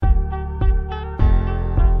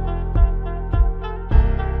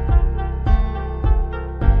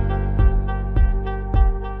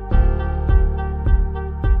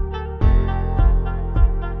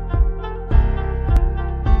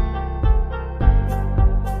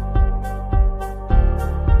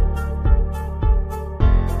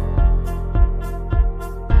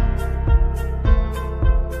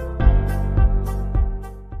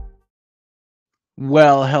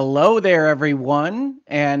Well, hello there, everyone.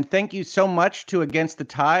 And thank you so much to Against the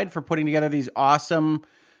Tide for putting together these awesome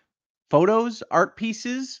photos, art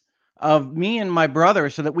pieces of me and my brother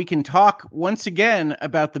so that we can talk once again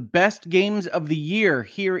about the best games of the year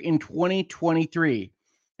here in 2023.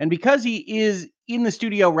 And because he is in the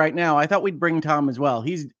studio right now, I thought we'd bring Tom as well.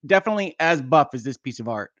 He's definitely as buff as this piece of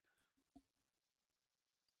art.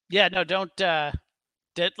 Yeah, no, don't let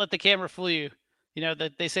the camera fool you. You know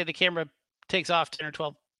that they say the camera takes off 10 or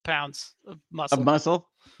 12 pounds of muscle. Of muscle?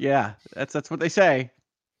 Yeah, that's what they say.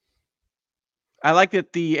 I like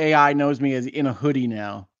that the AI knows me as in a hoodie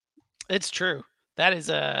now. It's true. That is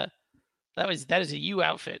a you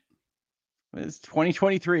outfit. It's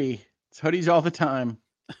 2023. It's hoodies all the time.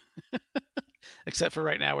 Except for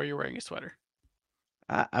right now where you're wearing a sweater.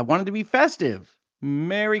 I wanted to be festive.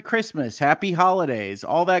 Merry Christmas, happy holidays,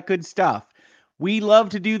 all that good stuff. We love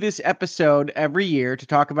to do this episode every year to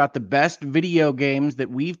talk about the best video games that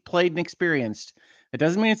we've played and experienced. It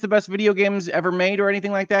doesn't mean it's the best video games ever made or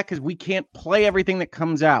anything like that, because we can't play everything that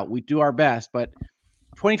comes out. We do our best, but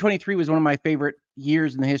 2023 was one of my favorite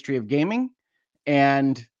years in the history of gaming,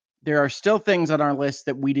 and there are still things on our list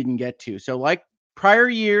that we didn't get to. So like prior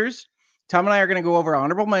years, Tom and I are going to go over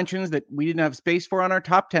honorable mentions that we didn't have space for on our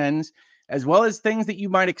top 10s, as well as things that you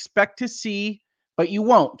might expect to see, but you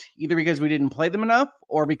won't, either because we didn't play them enough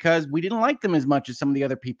or because we didn't like them as much as some of the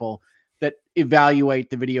other people that evaluate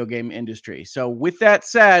the video game industry. So with that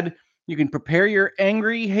said, you can prepare your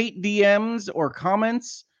angry hate DMs or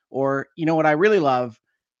comments, or you know what I really love?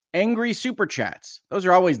 Angry super chats. Those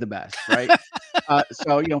are always the best, right?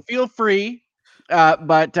 So, feel free.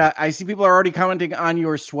 But I see people are already commenting on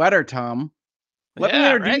your sweater, Tom. Let me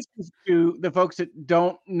Yeah, right. introduce you to the folks that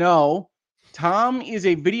don't know. Tom is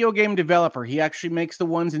a video game developer. He actually makes the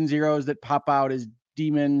ones and zeros that pop out as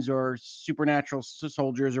demons or supernatural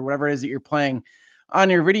soldiers or whatever it is that you're playing on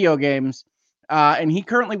your video games. And he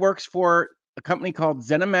currently works for a company called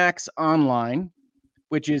ZeniMax Online,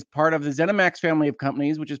 which is part of the ZeniMax family of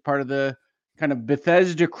companies, which is part of the kind of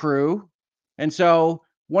Bethesda crew. And so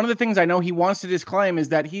one of the things I know he wants to disclaim is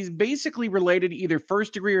that he's basically related either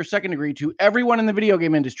first degree or second degree to everyone in the video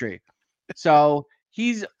game industry. So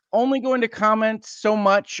he's only going to comment so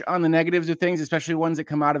much on the negatives of things, especially ones that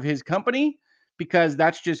come out of his company, because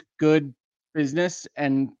that's just good business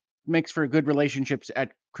and makes for good relationships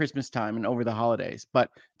at Christmas time and over the holidays. But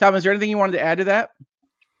Tom, is there anything you wanted to add to that?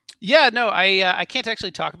 Yeah, no, I can't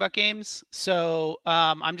actually talk about games, so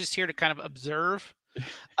I'm just here to kind of observe.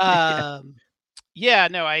 Yeah,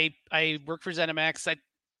 no, I work for ZeniMax.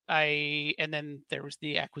 And then there was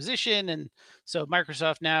the acquisition, and so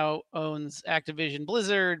Microsoft now owns Activision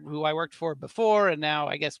Blizzard, who I worked for before, and now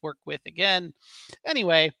I guess work with again.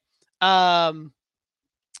 Anyway,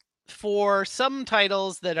 for some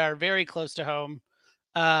titles that are very close to home,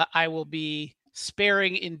 I will be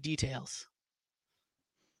sparing in details.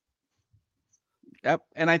 Yep,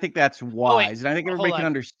 and I think that's wise, and I think everybody can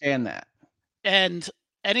understand that. And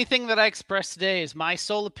anything that I express today is my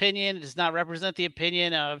sole opinion. It does not represent the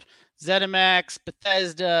opinion of ZeniMax,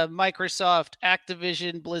 Bethesda, Microsoft,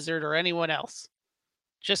 Activision, Blizzard, or anyone else.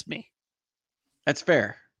 Just me. That's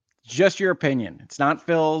fair. Just your opinion. It's not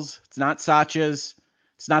Phil's. It's not Satya's.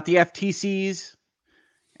 It's not the FTC's.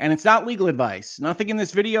 And it's not legal advice. Nothing in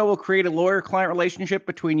this video will create a lawyer-client relationship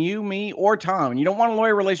between you, me, or Tom. And you don't want a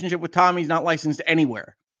lawyer relationship with Tom. He's not licensed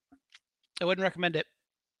anywhere. I wouldn't recommend it.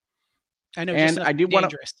 I know. And I do want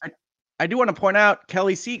to point out,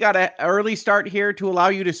 Kelly C got an early start here to allow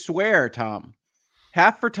you to swear, Tom.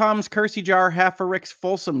 Half for Tom's cursey jar, half for Rick's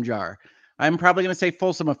fulsome jar. I'm probably going to say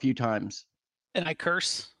fulsome a few times. And I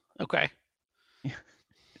curse? Okay.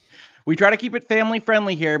 We try to keep it family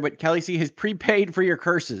friendly here, but Kelly C has prepaid for your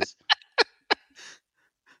curses.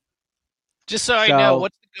 Just so I know,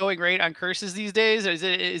 what's the going rate on curses these days?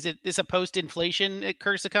 Is it a post-inflation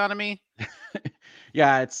curse economy?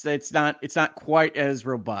 Yeah, it's not quite as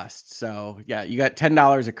robust. So yeah, you got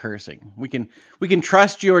 $10 of cursing. We can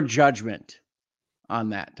trust your judgment on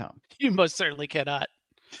that, Tom. You most certainly cannot.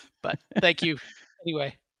 But thank you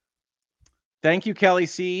anyway. Thank you, Kelly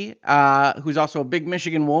C, who's also a big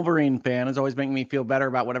Michigan Wolverine fan, is always making me feel better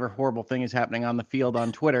about whatever horrible thing is happening on the field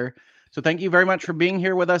on Twitter. So thank you very much for being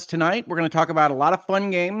here with us tonight. We're going to talk about a lot of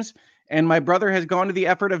fun games, and my brother has gone to the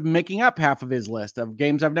effort of making up half of his list of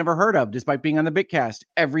games I've never heard of, despite being on the Bitcast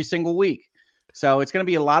every single week. So it's going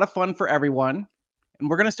to be a lot of fun for everyone. And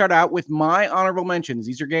we're going to start out with my honorable mentions.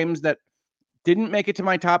 These are games that didn't make it to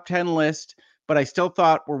my top 10 list, but I still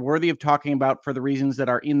thought were worthy of talking about for the reasons that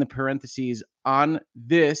are in the parentheses on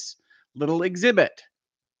this little exhibit.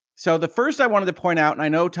 So the first I wanted to point out, and I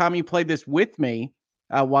know, Tom, you played this with me,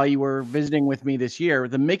 while you were visiting with me this year,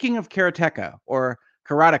 The Making of Karateka, or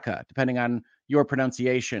Karateka, depending on your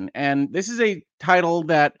pronunciation. And this is a title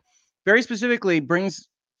that very specifically brings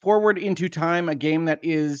forward into time a game that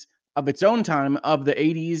is of its own time, of the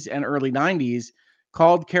 80s and early 90s,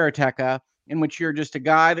 called Karateka, in which you're just a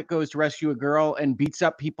guy that goes to rescue a girl and beats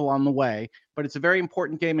up people on the way. But it's a very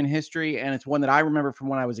important game in history, and it's one that I remember from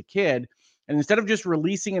when I was a kid. And instead of just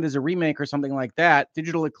releasing it as a remake or something like that,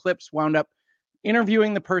 Digital Eclipse wound up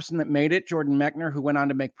interviewing the person that made it, Jordan Mechner, who went on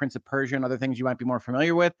to make Prince of Persia and other things you might be more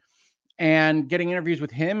familiar with, and getting interviews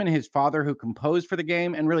with him and his father who composed for the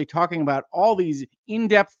game, and really talking about all these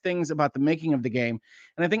in-depth things about the making of the game.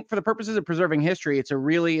 And I think for the purposes of preserving history, it's a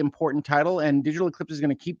really important title, and Digital Eclipse is going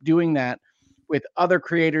to keep doing that with other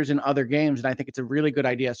creators and other games, and I think it's a really good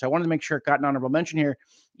idea. So I wanted to make sure it got an honorable mention here,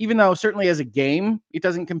 even though certainly as a game, it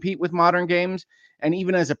doesn't compete with modern games, and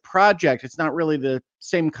even as a project, it's not really the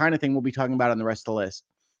same kind of thing we'll be talking about on the rest of the list.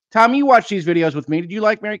 Tom, you watched these videos with me. Did you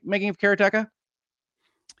like Making of Karateka?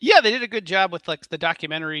 Yeah, they did a good job with like the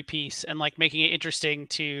documentary piece and like making it interesting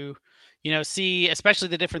to, see especially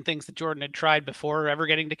the different things that Jordan had tried before ever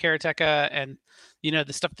getting to Karateka, and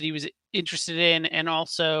the stuff that he was interested in, and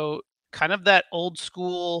also kind of that old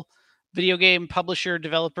school video game publisher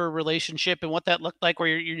developer relationship and what that looked like,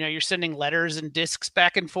 where you're sending letters and discs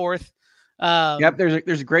back and forth. Yep,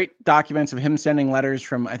 there's great documents of him sending letters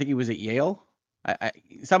from, I think he was at Yale,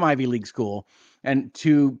 some Ivy League school, and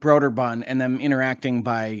to Broderbund, and them interacting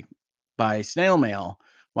by snail mail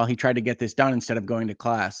while he tried to get this done instead of going to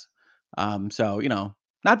class. So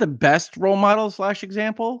not the best role model /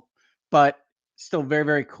 example, but still very,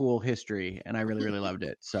 very cool history, and I really, really loved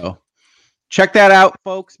it. So check that out,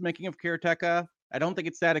 folks. Making of Karateka. I don't think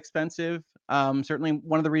it's that expensive. Certainly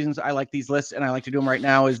one of the reasons I like these lists and I like to do them right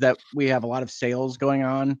now is that we have a lot of sales going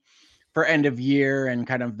on for end of year, and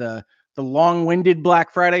kind of the long-winded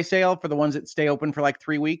Black Friday sale for the ones that stay open for like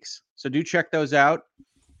 3 weeks. So do check those out.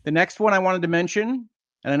 The next one I wanted to mention,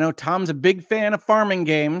 and I know Tom's a big fan of farming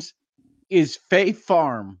games, is Fae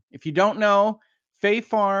Farm. If you don't know, Fae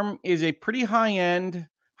Farm is a pretty high-end,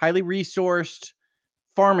 highly resourced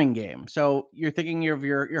farming game. So you're thinking of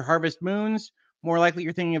your Harvest Moons, more likely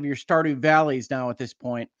you're thinking of your Stardew Valleys now at this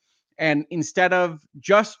point. And instead of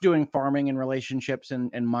just doing farming and relationships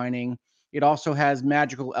and mining, it also has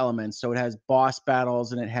magical elements. So it has boss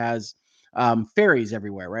battles, and it has fairies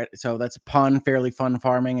everywhere, right? So that's a pun. Fairly fun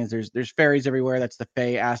farming is there's fairies everywhere. That's the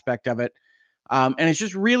Fae aspect of it. And it's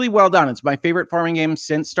just really well done. It's my favorite farming game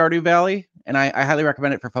since Stardew Valley, and I highly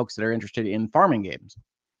recommend it for folks that are interested in farming games.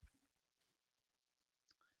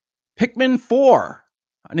 Pikmin 4,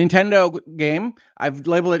 a Nintendo game. I've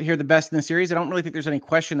labeled it here the best in the series. I don't really think there's any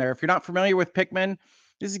question there. If you're not familiar with Pikmin,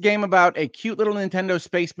 this is a game about a cute little Nintendo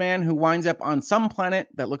spaceman who winds up on some planet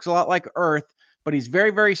that looks a lot like Earth, but he's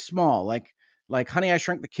very, very small, like Honey, I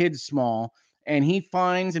Shrunk the Kids small. And he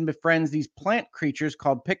finds and befriends these plant creatures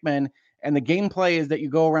called Pikmin. And the gameplay is that you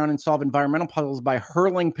go around and solve environmental puzzles by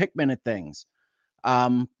hurling Pikmin at things,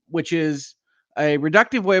 which is a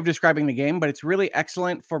reductive way of describing the game, but it's really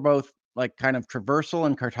excellent for both like kind of traversal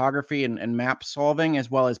and cartography and map solving,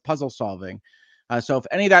 as well as puzzle solving. So if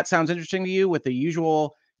any of that sounds interesting to you, with the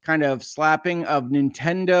usual kind of slapping of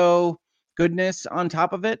Nintendo goodness on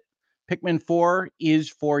top of it, Pikmin 4 is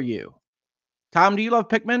for you. Tom, do you love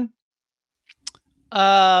Pikmin?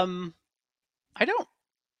 I don't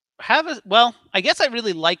have I guess I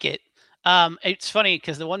really like it. It's funny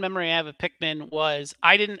because the one memory I have of Pikmin was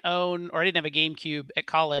I didn't own, or I didn't have a GameCube at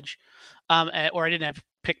college, or I didn't have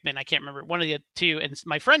Pikmin. I can't remember, one of the two, and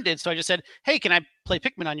my friend did. So I just said, "Hey, can I play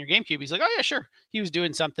Pikmin on your GameCube?" He's like, "Oh yeah, sure." He was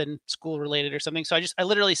doing something school related or something, so I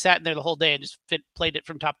literally sat in there the whole day and just played it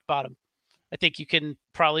from top to bottom. I think you can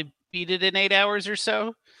probably beat it in 8 hours or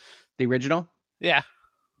so. The original? Yeah.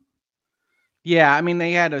 Yeah, I mean,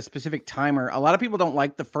 they had a specific timer. A lot of people don't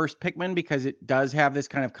like the first Pikmin because it does have this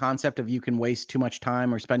kind of concept of you can waste too much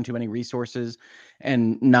time or spend too many resources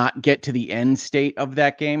and not get to the end state of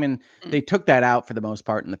that game. And they took that out for the most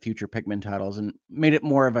part in the future Pikmin titles and made it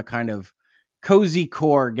more of a kind of cozy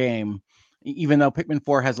core game, even though Pikmin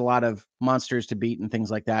 4 has a lot of monsters to beat and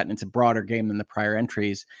things like that, and it's a broader game than the prior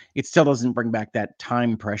entries. It still doesn't bring back that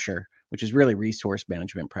time pressure, which is really resource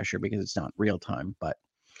management pressure because it's not real time, but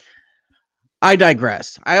I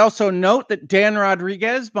digress. I also note that Dan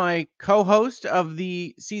Rodriguez, my co-host of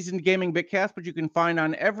the Seasoned Gaming Bitcast, which you can find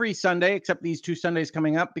on every Sunday, except these 2 Sundays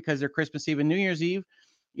coming up because they're Christmas Eve and New Year's Eve,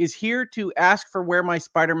 is here to ask for where my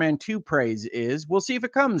Spider-Man 2 praise is. We'll see if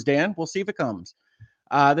it comes, Dan. We'll see if it comes.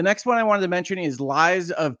 The next one I wanted to mention is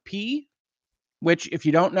Lies of P, which, if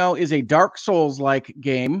you don't know, is a Dark Souls-like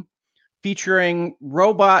game featuring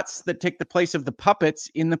robots that take the place of the puppets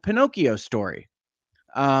in the Pinocchio story.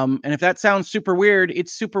 And if that sounds super weird,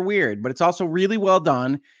 it's super weird, but it's also really well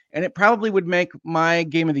done. And it probably would make my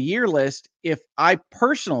game of the year list if I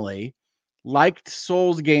personally liked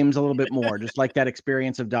Souls games a little bit more, just like that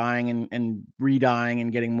experience of dying and re-dying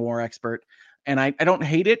and getting more expert. And I don't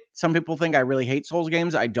hate it. Some people think I really hate Souls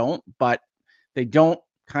games. I don't, but they don't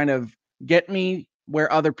kind of get me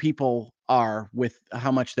where other people are with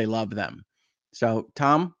how much they love them. So,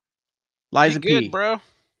 Tom, Liza Get good, P. bro.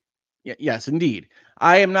 Yes, indeed.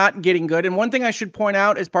 I am not getting good. And one thing I should point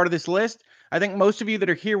out as part of this list, I think most of you that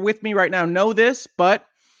are here with me right now know this, but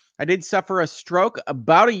I did suffer a stroke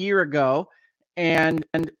about a year ago. And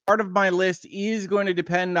part of my list is going to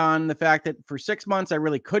depend on the fact that for 6 months, I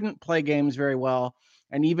really couldn't play games very well.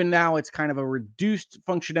 And even now, it's kind of a reduced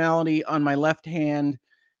functionality on my left hand.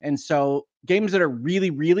 And so games that are really,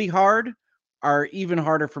 really hard are even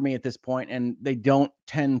harder for me at this point, and they don't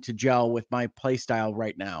tend to gel with my play style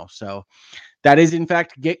right now. So that is, in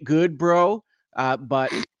fact, get good, bro.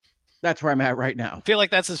 But that's where I'm at right now. I feel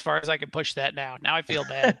like that's as far as I can push that now. Now I feel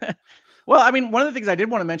bad. Well, I mean, one of the things I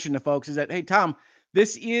did want to mention to folks is that, hey, Tom,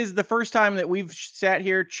 this is the first time that we've sat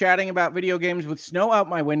here chatting about video games with snow out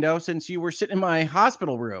my window since you were sitting in my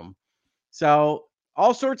hospital room. So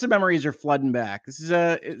all sorts of memories are flooding back. This is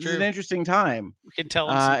an interesting time. We can tell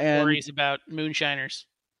them some And stories about moonshiners.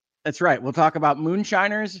 that's right. We'll talk about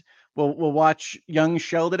moonshiners. We'll watch Young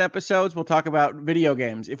Sheldon episodes. We'll talk about video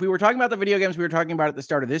games. If we were talking about the video games we were talking about at the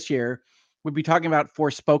start of this year, we'd be talking about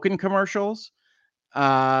Forspoken commercials,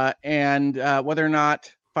 and whether or not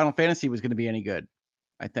Final Fantasy was going to be any good,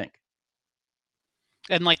 I think.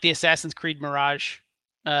 And like the Assassin's Creed Mirage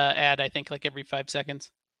ad, I think like every 5 seconds.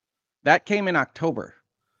 That came in October,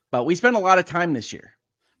 but we spent a lot of time this year.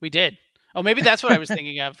 We did. Oh, maybe that's what I was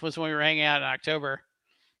thinking of, was when we were hanging out in October.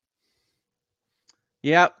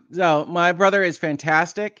 Yeah. So my brother is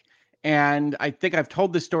fantastic. And I think I've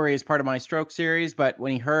told this story as part of my stroke series, but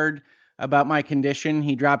when he heard about my condition,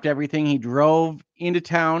 he dropped everything. He drove into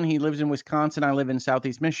town. He lives in Wisconsin. I live in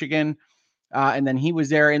Southeast Michigan. And then he was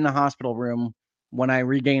there in the hospital room when I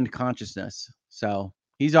regained consciousness. So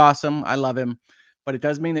he's awesome. I love him. But it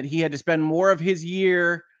does mean that he had to spend more of his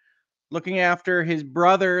year looking after his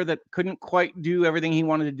brother that couldn't quite do everything he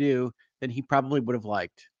wanted to do than he probably would have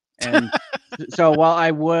liked. And so while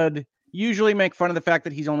I would usually make fun of the fact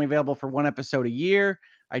that he's only available for one episode a year,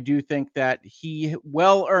 I do think that he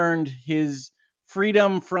well earned his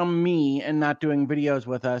freedom from me and not doing videos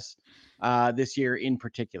with us this year in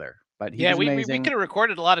particular. But he was amazing. We could have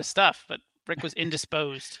recorded a lot of stuff, but Rick was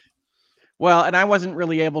indisposed. Well, and I wasn't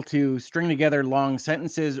really able to string together long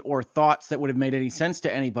sentences or thoughts that would have made any sense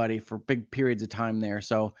to anybody for big periods of time there.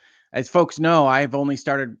 So, as folks know, I've only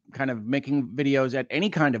started kind of making videos at any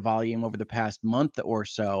kind of volume over the past month or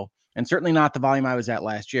so, and certainly not the volume I was at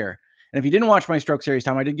last year. And if you didn't watch my stroke series,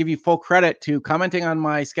 Tom, I did give you full credit to commenting on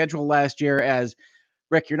my schedule last year as,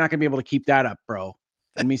 Rick, you're not going to be able to keep that up, bro.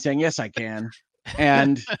 And me saying, yes, I can.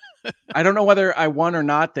 And I don't know whether I won or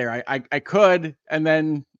not there. I could, and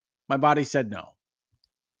then my body said no.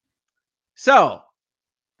 So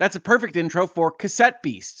that's a perfect intro for Cassette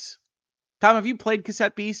Beasts. Tom, have you played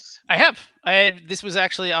Cassette Beasts? I have. This was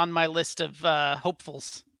actually on my list of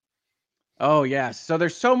hopefuls. Oh, yes. So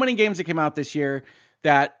there's so many games that came out this year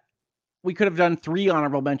that we could have done 3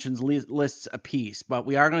 honorable mentions lists a piece, but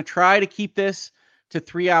we are going to try to keep this to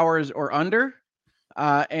 3 hours or under.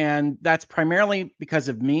 And that's primarily because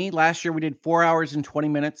of me. Last year we did 4 hours and 20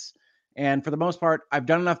 minutes. And for the most part, I've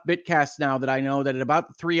done enough bitcasts now that I know that at about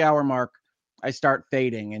the 3 hour mark, I start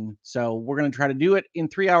fading. And so we're going to try to do it in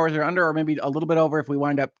 3 hours or under, or maybe a little bit over if we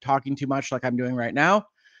wind up talking too much like I'm doing right now.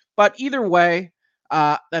 But either way,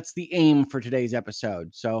 that's the aim for today's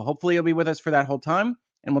episode. So hopefully you'll be with us for that whole time.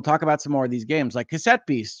 And we'll talk about some more of these games like Cassette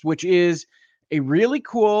Beasts, which is a really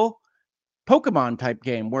cool Pokemon type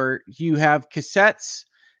game where you have cassettes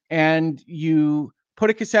and you put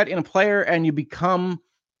a cassette in a player and you become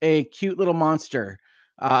a cute little monster.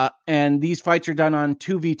 And these fights are done on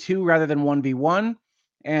 2v2 rather than 1v1.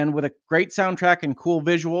 And with a great soundtrack and cool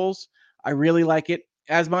visuals, I really like it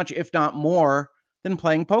as much, if not more, than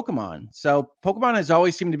playing Pokemon. So Pokemon has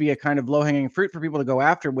always seemed to be a kind of low-hanging fruit for people to go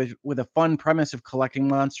after with a fun premise of collecting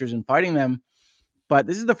monsters and fighting them. But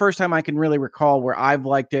this is the first time I can really recall where I've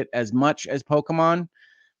liked it as much as Pokemon.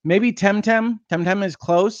 Maybe Temtem. Temtem is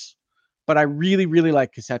close, but I really, really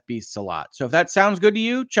like Cassette Beasts a lot. So if that sounds good to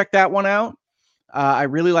you, check that one out. I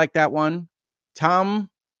really like that one. Tom,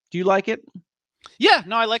 do you like it? Yeah,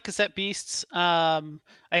 no, I like Cassette Beasts. I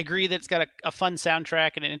agree that it's got a fun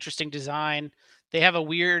soundtrack and an interesting design. they have a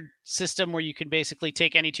weird system where you can basically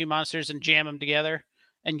take any two monsters and jam them together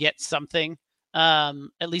and get something.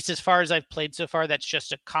 At least as far as I've played so far, that's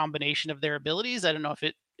just a combination of their abilities. I don't know if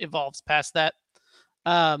it evolves past that.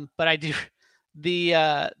 But I do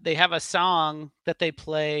they have a song that they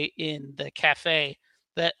play in the cafe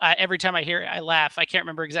that every time I hear it, I laugh. I can't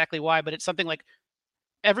remember exactly why, but it's something like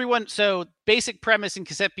everyone. So basic premise in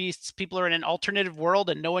Cassette Beasts, people are in an alternative world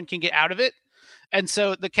and no one can get out of it. And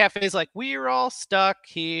so the cafe is like, we're all stuck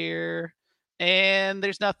here and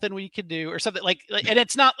there's nothing we can do or something like and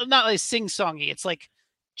it's not like sing-songy. It's like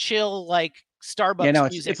chill, like Starbucks Yeah, no,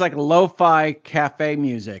 music. it's like lo-fi cafe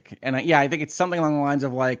music. And I think it's something along the lines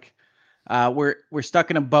of like we're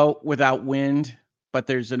stuck in a boat without wind, but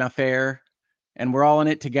there's enough air and we're all in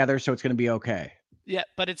it together, so it's going to be okay. Yeah,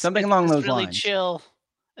 but Something it's along just those really lines. chill.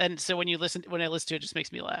 And so when I listen to it, it just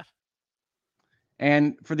makes me laugh.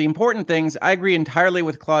 And for the important things, I agree entirely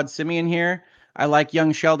with Claude Simeon here. I like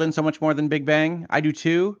Young Sheldon so much more than Big Bang. I do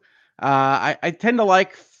too. I tend to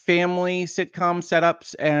like family sitcom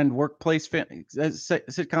setups and workplace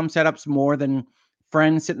sitcom setups more than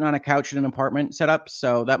friends sitting on a couch in an apartment setups.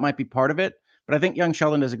 So that might be part of it. But I think Young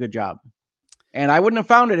Sheldon does a good job. And I wouldn't have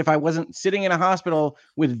found it if I wasn't sitting in a hospital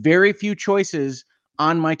with very few choices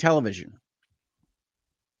on my television.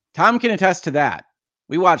 Tom can attest to that.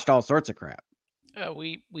 We watched all sorts of crap.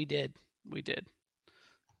 We did.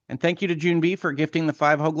 And thank you to June B for gifting the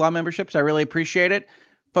 5 Hoeglaw memberships. I really appreciate it.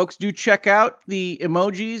 Folks, do check out the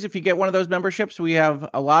emojis if you get one of those memberships. We have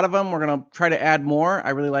a lot of them. We're going to try to add more.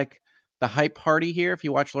 I really like the hype party here. If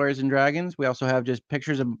you watch Lawyers and Dragons, we also have just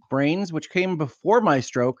pictures of brains, which came before my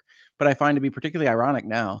stroke, but I find to be particularly ironic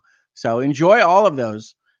now. So enjoy all of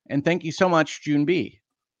those. And thank you so much, June B.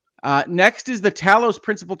 Next is the Talos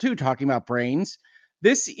Principle 2, talking about brains.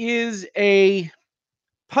 This is a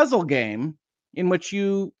puzzle game in which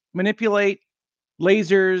you manipulate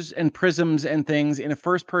lasers and prisms and things in a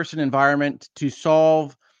first-person environment to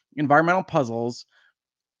solve environmental puzzles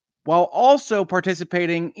while also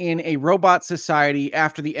participating in a robot society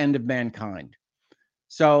after the end of mankind.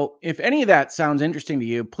 So, if any of that sounds interesting to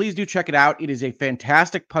you, please do check it out. It is a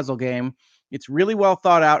fantastic puzzle game. It's really well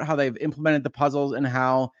thought out how they've implemented the puzzles and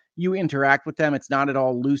how you interact with them. It's not at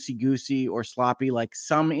all loosey-goosey or sloppy like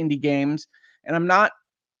some indie games. And I'm not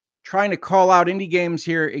trying to call out indie games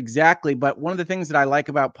here exactly, but one of the things that I like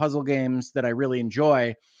about puzzle games that I really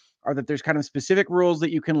enjoy are that there's kind of specific rules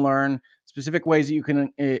that you can learn, specific ways that you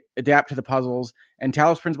can adapt to the puzzles. And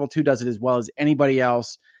Talos Principle 2 does it as well as anybody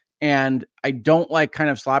else. And I don't like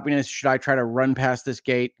kind of sloppiness. Should I try to run past this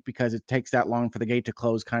gate because it takes that long for the gate to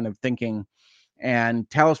close kind of thinking. And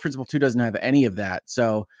Talos Principle 2 doesn't have any of that.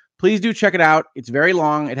 So please do check it out. It's very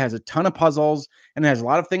long. It has a ton of puzzles and it has a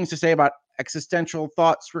lot of things to say about existential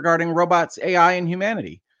thoughts regarding robots, AI, and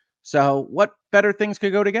humanity. So what better things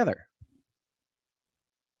could go together?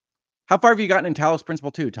 How far have you gotten in Talos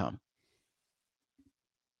Principle 2, Tom?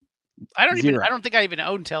 I don't think I even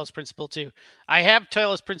own Talos Principle 2. I have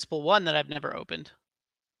Talos Principle 1 that I've never opened.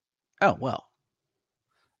 Oh, well.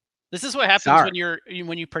 This is what happens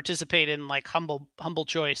when you participate in like humble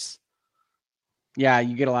choice. Yeah,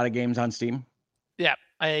 you get a lot of games on Steam. Yeah,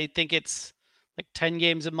 I think it's like 10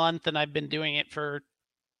 games a month and I've been doing it for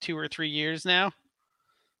 2 or 3 years now.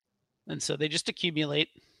 And so they just accumulate.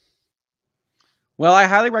 Well, I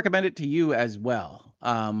highly recommend it to you as well.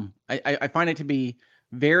 I find it to be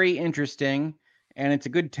very interesting, and it's a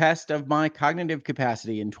good test of my cognitive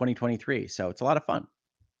capacity in 2023. So it's a lot of fun.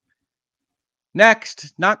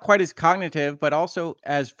 Next, not quite as cognitive, but also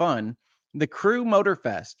as fun, the Crew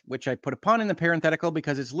Motorfest, which I put a pun in the parenthetical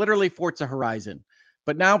because it's literally Forza Horizon,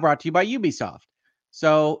 but now brought to you by Ubisoft.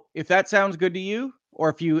 So if that sounds good to you, or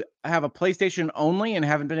if you have a PlayStation only and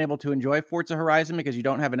haven't been able to enjoy Forza Horizon because you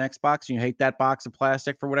don't have an Xbox and you hate that box of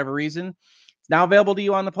plastic for whatever reason, it's now available to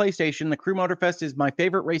you on the PlayStation. The Crew Motorfest is my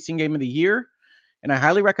favorite racing game of the year, and I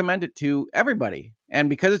highly recommend it to everybody. And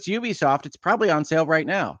because it's Ubisoft, it's probably on sale right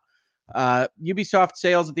now. Ubisoft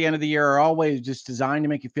sales at the end of the year are always just designed to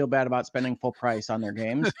make you feel bad about spending full price on their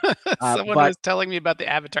games. Someone was telling me about the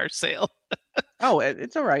Avatar sale. Oh,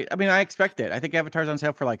 it's all right. I mean, I expect it. I think Avatar's on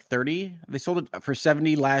sale for like 30. They sold it for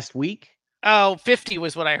 70 last week. Oh, 50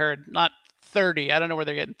 was what I heard, not 30. I don't know where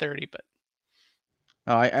they're getting 30, but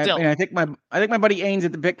I mean, I think my buddy Ains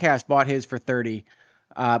at the Bitcast bought his for 30.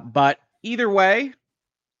 But either way,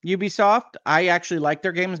 Ubisoft, I actually like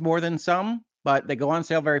their games more than some, but they go on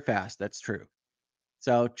sale very fast. That's true.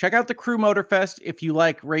 So check out the Crew Motorfest if you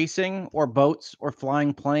like racing or boats or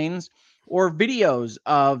flying planes or videos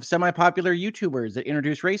of semi-popular YouTubers that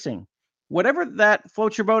introduce racing. Whatever that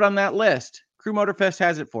floats your boat on that list, Crew Motorfest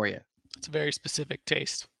has it for you. It's a very specific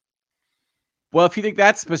taste. Well, if you think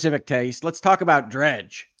that's specific taste, let's talk about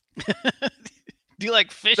Dredge. Do you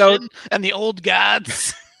like So, fishing and the old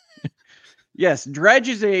gods? yes, Dredge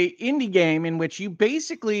is a indie game in which you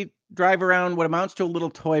basically drive around what amounts to a little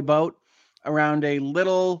toy boat around a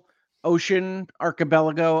little ocean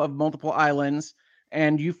archipelago of multiple islands,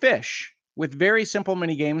 and you fish with very simple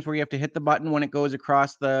mini games where you have to hit the button when it goes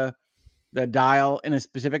across the dial in a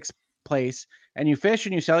specific place, and you fish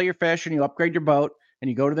and you sell your fish and you upgrade your boat, and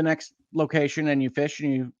you go to the next location and you fish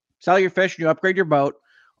and you sell your fish and you upgrade your boat.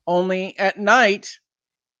 Only at night,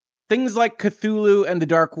 things like Cthulhu and the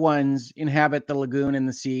Dark Ones inhabit the lagoon and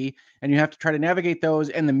the sea, and you have to try to navigate those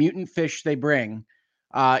and the mutant fish they bring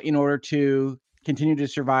in order to continue to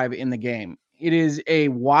survive in the game. It is a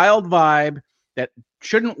wild vibe that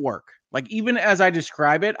shouldn't work. Like, even as I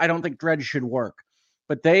describe it, I don't think Dredge should work.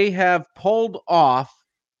 But they have pulled off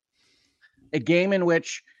a game in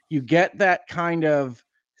which you get that kind of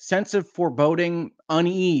sense of foreboding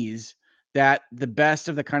unease that the best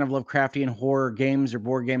of the kind of Lovecraftian horror games or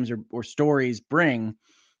board games or stories bring,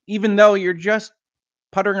 even though you're just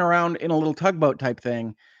puttering around in a little tugboat type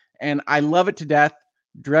thing. And I love it to death.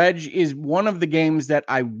 Dredge is one of the games that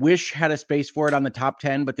I wish had a space for it on the top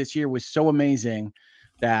 10, but this year was so amazing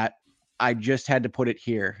that I just had to put it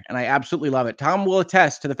here. And I absolutely love it. Tom will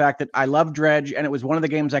attest to the fact that I love Dredge, and it was one of the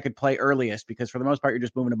games I could play earliest because for the most part, you're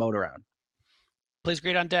just moving a boat around. Plays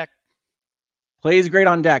great on deck. Plays great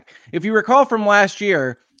on deck. If you recall from last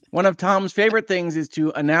year, one of Tom's favorite things is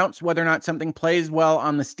to announce whether or not something plays well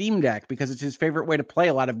on the Steam Deck because it's his favorite way to play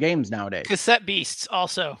a lot of games nowadays. Cassette Beasts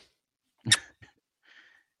also.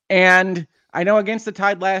 And I know Against the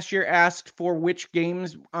Tide last year asked for which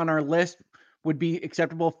games on our list would be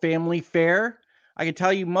acceptable family fare. I can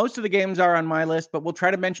tell you most of the games are on my list, but we'll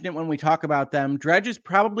try to mention it when we talk about them. Dredge is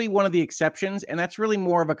probably one of the exceptions, and that's really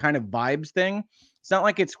more of a kind of vibes thing. It's not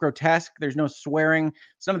like it's grotesque. There's no swearing,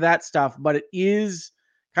 some of that stuff, but it is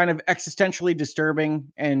kind of existentially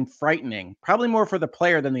disturbing and frightening, probably more for the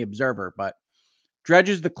player than the observer, but Dredge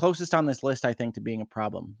is the closest on this list, I think, to being a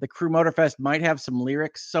problem. The Crew Motorfest might have some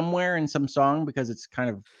lyrics somewhere in some song because it's kind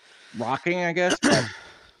of rocking, I guess, but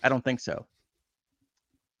I don't think so.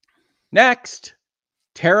 Next,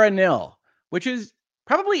 Terra Nil, which is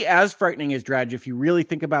probably as frightening as Dredge if you really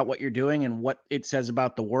think about what you're doing and what it says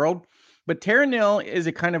about the world. But Terra Nil is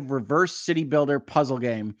a kind of reverse city builder puzzle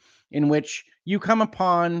game in which you come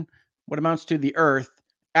upon what amounts to the Earth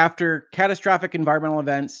after catastrophic environmental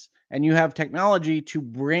events, and you have technology to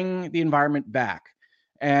bring the environment back.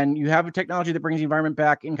 And you have a technology that brings the environment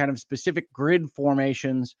back in kind of specific grid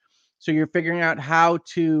formations. So you're figuring out how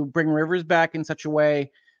to bring rivers back in such a way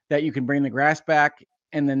that you can bring the grass back,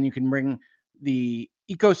 and then you can bring the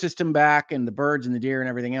ecosystem back and the birds and the deer and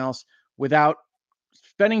everything else without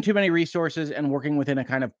spending too many resources and working within a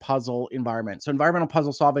kind of puzzle environment. So environmental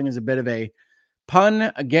puzzle solving is a bit of a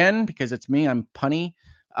pun again, because it's me, I'm punny.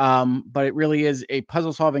 But it really is a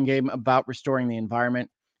puzzle solving game about restoring the environment.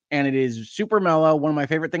 And it is super mellow. One of my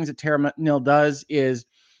favorite things that Terra Nil does is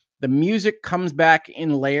the music comes back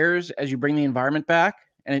in layers as you bring the environment back.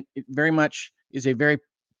 And it very much is a very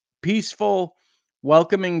peaceful,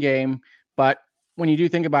 welcoming game. But when you do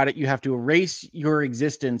think about it, you have to erase your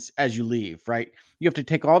existence as you leave, right? You have to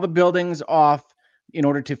take all the buildings off in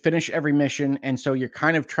order to finish every mission. And so you're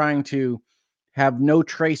kind of trying to have no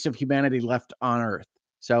trace of humanity left on Earth.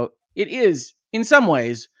 So it is, in some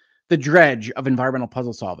ways, the Dredge of environmental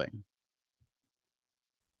puzzle solving.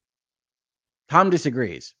 Tom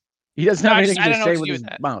disagrees. He doesn't have anything to say with his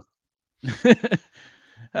mouth.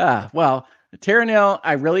 Well, Terra Nil,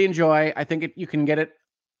 I really enjoy. I think you can get it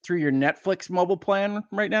through your Netflix mobile plan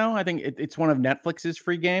right now. I think it's one of Netflix's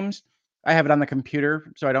free games. I have it on the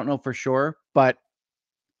computer, so I don't know for sure, but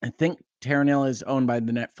I think Terra Nil is owned by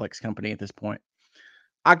the Netflix company at this point.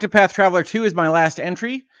 Octopath Traveler 2 is my last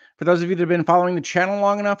entry. For those of you that have been following the channel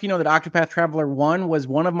long enough, you know that Octopath Traveler 1 was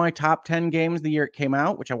one of my top 10 games the year it came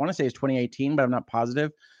out, which I want to say is 2018, but I'm not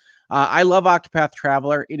positive. I love Octopath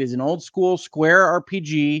Traveler. It is an old school Square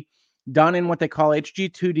RPG done in what they call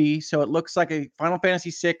HG2D, so it looks like a Final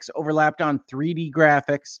Fantasy VI overlapped on 3D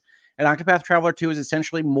graphics, and Octopath Traveler 2 is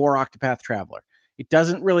essentially more Octopath Traveler. It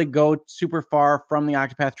doesn't really go super far from the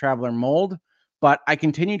Octopath Traveler mold, but I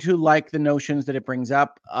continue to like the notions that it brings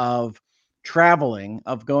up of traveling,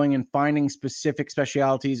 of going and finding specific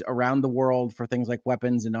specialities around the world for things like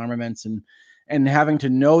weapons and armaments, and having to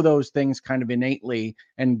know those things kind of innately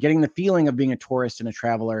and getting the feeling of being a tourist and a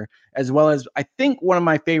traveler, as well as I think one of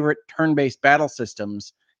my favorite turn-based battle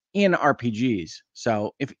systems in RPGs.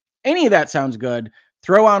 So if any of that sounds good,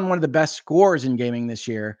 throw on one of the best scores in gaming this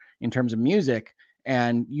year in terms of music,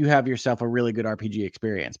 and you have yourself a really good RPG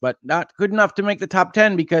experience, but not good enough to make the top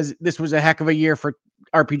 10 because this was a heck of a year for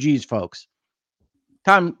RPGs, folks.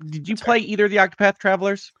 Tom, did you play either of the Octopath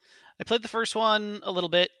Travelers? I played the first one a little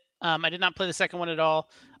bit. I did not play the second one at all.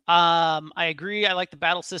 I agree. I like the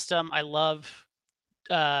battle system. I love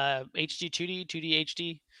HD 2D,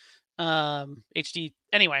 2D HD, HD.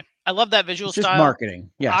 Anyway, I love that visual It's just style. marketing.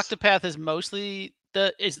 Yes. Octopath is mostly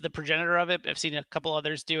the progenitor of it. I've seen a couple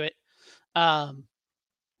others do it. And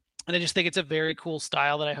I just think it's a very cool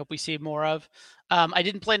style that I hope we see more of. I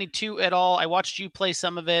didn't play any 2 at all. I watched you play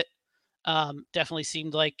some of it. Definitely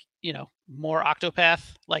seemed like, more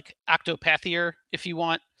Octopath, like Octopathier, if you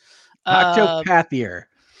want. Octopathier.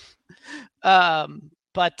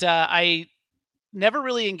 But I never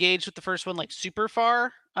really engaged with the first one like super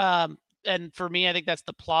far. And for me, I think that's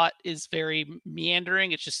the plot is very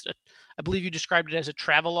meandering. It's just, I believe you described it as a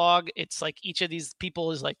travelogue. It's like each of these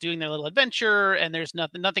people is like doing their little adventure, and there's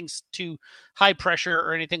nothing's too high pressure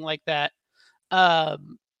or anything like that. But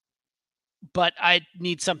I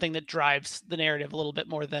need something that drives the narrative a little bit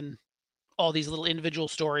more than all these little individual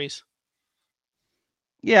stories.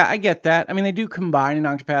 Yeah, I get that. I mean, they do combine in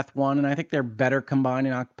Octopath 1, and I think they're better combined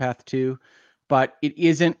in Octopath 2, but it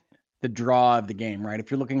isn't the draw of the game, right? If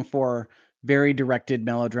you're looking for very directed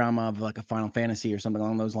melodrama of like a Final Fantasy or something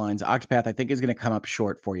along those lines, Octopath, I think, is going to come up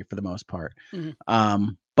short for you for the most part.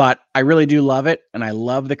 But I really do love it, and I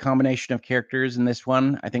love the combination of characters in this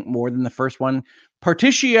one. I think more than the first one.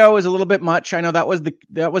 Particio is a little bit much. I know that was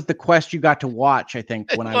the quest you got to watch, I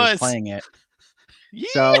think, when I was playing it. Yeah.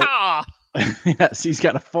 So, yes, he's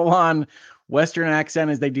got a full-on Western accent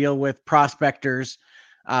as they deal with prospectors.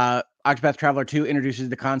 Octopath Traveler 2 introduces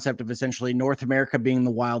the concept of essentially North America being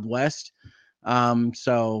the Wild West.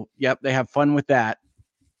 So, yep, they have fun with that,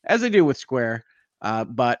 as they do with Square.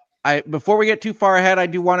 But before we get too far ahead, I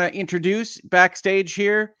do want to introduce backstage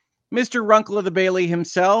here Mr. Runkle of the Bailey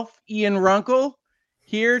himself, Ian Runkle,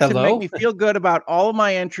 here to make me feel good about all of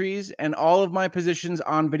my entries and all of my positions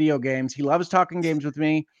on video games. He loves talking games with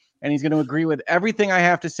me, and he's going to agree with everything I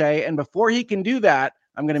have to say. And before he can do that,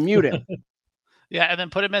 I'm going to mute him. Yeah, and then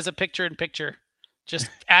put him as a picture-in-picture, just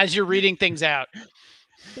as you're reading things out.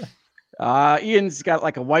 Ian's got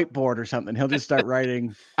like a whiteboard or something. He'll just start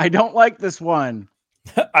writing, I don't like this one.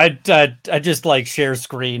 I just like share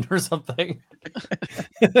screen or something.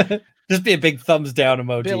 Just be a big thumbs down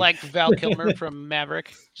emoji. Be like Val Kilmer from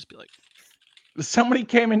Maverick. Just be like. Somebody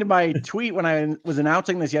came into my tweet when I was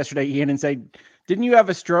announcing this yesterday, Ian, and said, didn't you have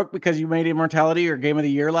a stroke because you made Immortality or Game of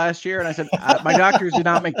the Year last year? And I said, my doctors did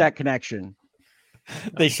not make that connection.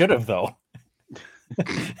 They should have, though.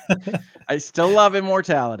 I still love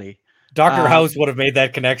Immortality. Dr. House would have made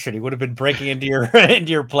that connection. He would have been breaking into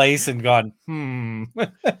your place and gone,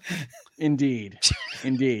 Indeed.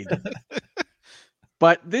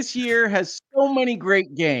 But this year has so many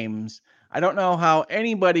great games. I don't know how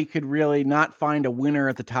anybody could really not find a winner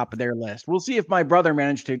at the top of their list. We'll see if my brother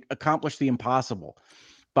managed to accomplish the impossible.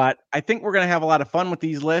 But I think we're going to have a lot of fun with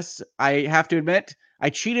these lists. I have to admit, I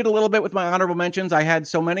cheated a little bit with my honorable mentions. I had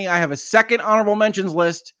so many. I have a second honorable mentions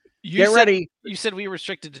list. Get ready. You said we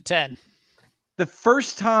restricted to 10. The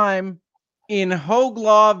first time in Hoeg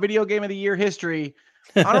Law Video Game of the Year history,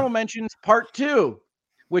 honorable mentions part 2,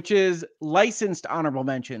 which is licensed honorable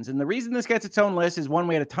mentions. And the reason this gets its own list is, one,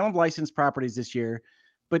 we had a ton of licensed properties this year,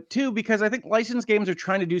 but 2, because I think licensed games are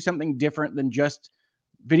trying to do something different than just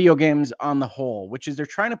video games on the whole, which is they're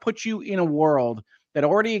trying to put you in a world that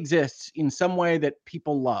already exists in some way that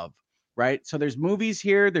people love, right? So there's movies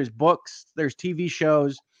here, there's books, there's TV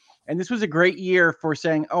shows, and this was a great year for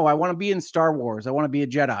saying, oh, I want to be in Star Wars. I want to be a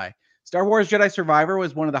Jedi. Star Wars Jedi Survivor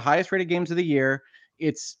was one of the highest rated games of the year.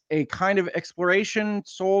 It's a kind of exploration,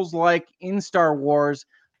 Souls-like in Star Wars.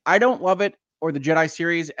 I don't love it or the Jedi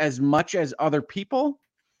series as much as other people,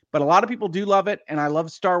 but a lot of people do love it, and I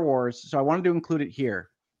love Star Wars, so I wanted to include it here.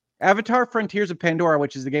 Avatar Frontiers of Pandora,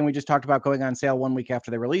 which is the game we just talked about going on sale 1 week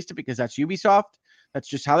after they released it, because that's Ubisoft. That's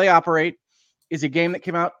just how they operate, is a game that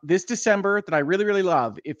came out this December that I really, really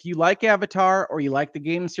love. If you like Avatar or you like the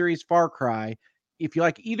game series Far Cry, if you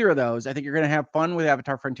like either of those, I think you're going to have fun with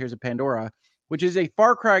Avatar Frontiers of Pandora, which is a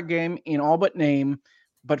Far Cry game in all but name,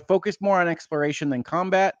 but focused more on exploration than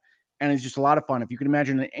combat, and it's just a lot of fun. If you can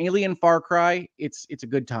imagine an alien Far Cry, it's a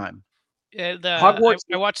good time. I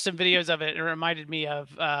watched some videos of it. It reminded me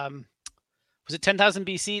of, was it 10,000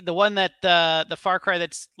 BC? The one that the Far Cry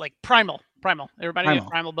that's like Primal. It reminded me of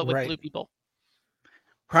Primal, but with blue people.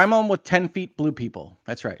 Primal with 10 feet blue people.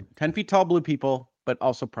 That's right. 10 feet tall blue people, but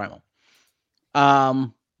also Primal.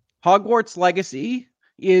 Hogwarts Legacy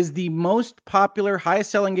is the most popular,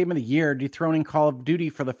 highest selling game of the year, dethroning Call of Duty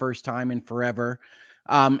for the first time in forever.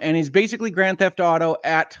 And is basically Grand Theft Auto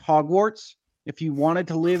at Hogwarts. If you wanted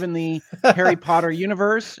to live in the Harry Potter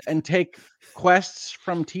universe and take quests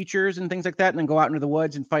from teachers and things like that, and then go out into the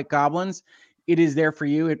woods and fight goblins, it is there for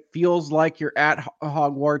you. It feels like you're at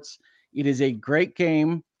Hogwarts. It is a great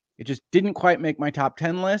game. It just didn't quite make my top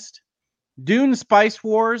 10 list. Dune Spice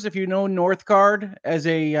Wars, if you know Northgard as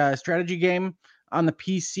a strategy game on the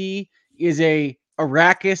PC, is a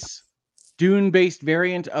Arrakis Dune-based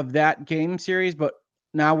variant of that game series, but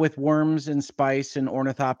now with worms and spice and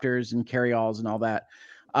ornithopters and carryalls and all that.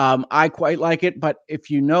 I quite like it, but if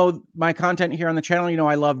you know my content here on the channel, you know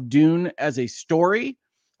I love Dune as a story.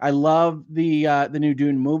 I love the new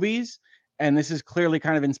Dune movies, and this is clearly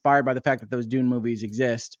kind of inspired by the fact that those Dune movies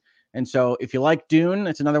exist. And so if you like Dune,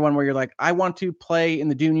 it's another one where you're like, I want to play in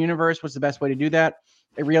the Dune universe. What's the best way to do that?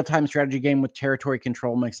 A real-time strategy game with territory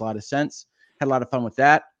control makes a lot of sense. Had a lot of fun with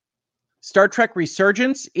that. Star Trek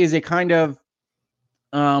Resurgence is a kind of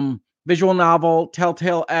visual novel,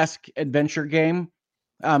 Telltale-esque adventure game.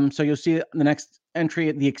 So you'll see the next entry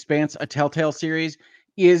at The Expanse, a Telltale series,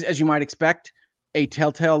 is, as you might expect, a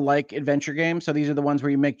Telltale-like adventure game. So these are the ones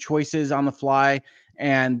where you make choices on the fly,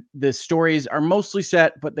 and the stories are mostly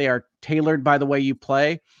set, but they are tailored by the way you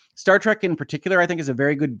play. Star Trek in particular, I think, is a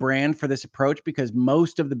very good brand for this approach because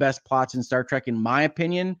most of the best plots in Star Trek, in my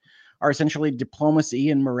opinion, are essentially diplomacy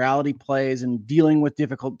and morality plays and dealing with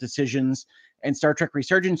difficult decisions. And Star Trek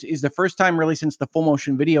Resurgence is the first time really since the full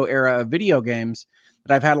motion video era of video games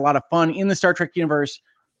that I've had a lot of fun in the Star Trek universe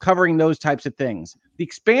covering those types of things. The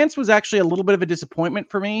Expanse was actually a little bit of a disappointment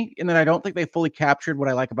for me in that I don't think they fully captured what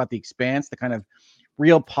I like about The Expanse, the kind of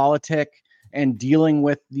realpolitik and dealing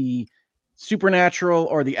with the supernatural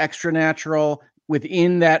or the extra natural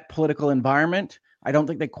within that political environment. I don't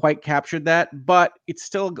think they quite captured that, but it's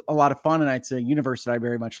still a lot of fun, and it's a universe that I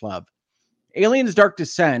very much love. Aliens Dark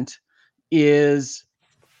Descent is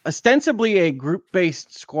ostensibly a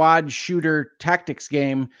group-based squad shooter tactics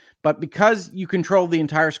game, but because you control the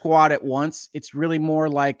entire squad at once, it's really more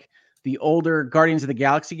like the older Guardians of the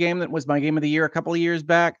Galaxy game that was my game of the year a couple of years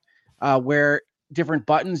back, where different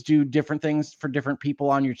buttons do different things for different people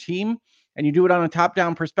on your team. And you do it on a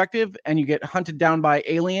top-down perspective, and you get hunted down by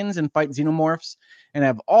aliens and fight xenomorphs and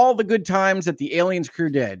have all the good times that the aliens crew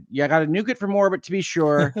did. You got to nuke it from orbit to be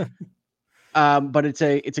sure, but it's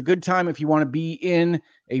a good time if you want to be in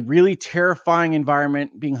a really terrifying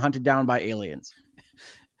environment being hunted down by aliens.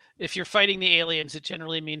 If you're fighting the aliens, it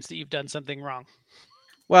generally means that you've done something wrong.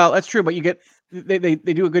 Well, that's true, but you get they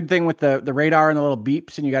do a good thing with the radar and the little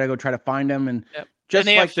beeps, and you got to go try to find them, and just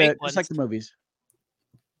like the movies.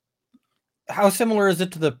 How similar is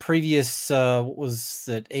it to the previous, what was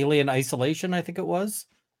it, Alien Isolation, I think it was?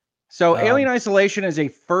 So Alien Isolation is a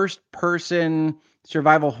first-person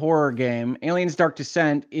survival horror game. Aliens Dark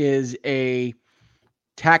Descent is a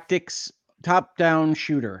tactics top-down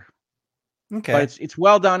shooter. Okay. But it's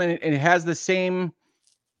well done, and it has the same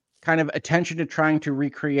kind of attention to trying to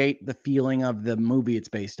recreate the feeling of the movie it's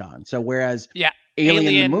based on. So whereas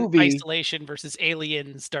Alien the movie Isolation versus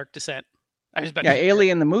Aliens Dark Descent.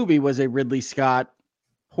 Alien the movie was a Ridley Scott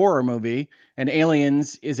horror movie, and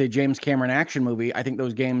Aliens is a James Cameron action movie. I think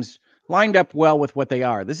those games lined up well with what they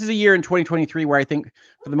are. This is a year in 2023 where I think,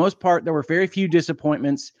 for the most part, there were very few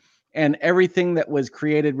disappointments, and everything that was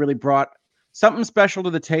created really brought something special to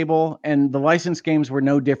the table, and the licensed games were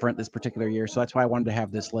no different this particular year, so that's why I wanted to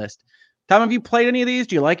have this list. Tom, have you played any of these?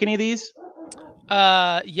 Do you like any of these?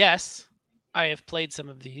 Yes, I have played some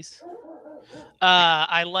of these.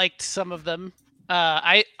 I liked some of them.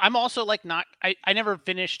 I'm also like I never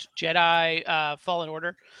finished Jedi Fallen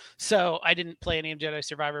Order, so I didn't play any of Jedi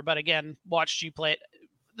Survivor, but again, watched you play it.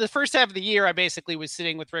 The first half of the year, I basically was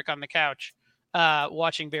sitting with Rick on the couch,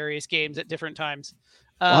 watching various games at different times.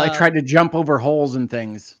 Well, I tried to jump over holes and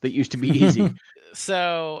things that used to be easy.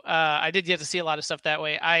 So I did get to see a lot of stuff that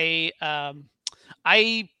way. I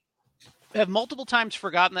have multiple times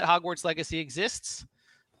forgotten that Hogwarts Legacy exists.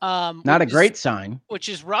 Not a great sign. Which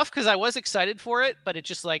is rough because I was excited for it, but it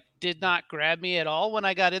just like did not grab me at all when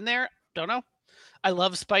I got in there. Don't know. I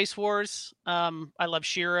love Spice Wars. I love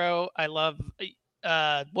Shiro. I love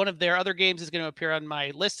one of their other games is going to appear on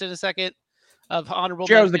my list in a second of honorable.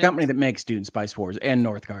 Shiro's the company that makes Dune, Spice Wars, and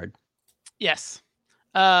Northgard. Yes.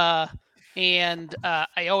 And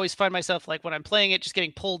I always find myself like when I'm playing it, just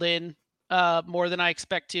getting pulled in more than I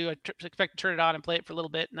expect to. I expect to turn it on and play it for a little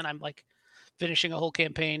bit, and then I'm like finishing a whole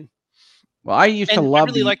campaign. Well, I used to love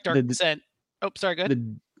I really like Dark Descent. Oh, sorry, go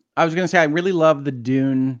ahead. I was going to say I really love the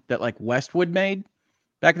Dune that like Westwood made.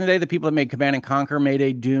 Back in the day, the people that made Command and Conquer made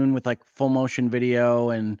a Dune with like full motion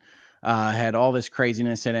video and had all this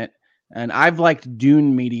craziness in it. And I've liked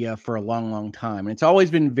Dune media for a long, long time. And it's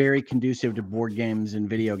always been very conducive to board games and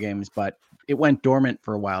video games, but it went dormant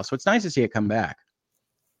for a while. So it's nice to see it come back.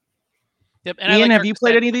 Yep. And Ian, I like have you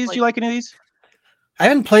played any of these? Do you like any of these? I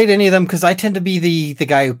haven't played any of them because I tend to be the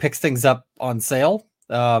guy who picks things up on sale.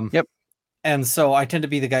 Yep. And so I tend to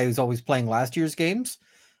be the guy who's always playing last year's games.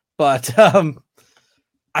 But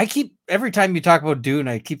I keep, every time you talk about Dune,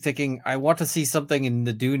 I keep thinking I want to see something in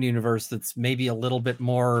the Dune universe that's maybe a little bit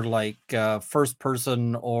more like first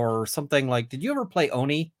person or something like, did you ever play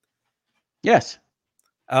Oni? Yes.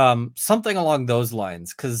 Something along those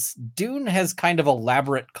lines, because Dune has kind of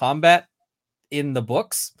elaborate combat in the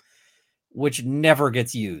books, which never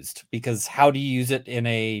gets used, because how do you use it in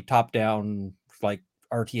a top-down like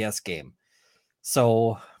RTS game?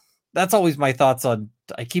 So that's always my thoughts on.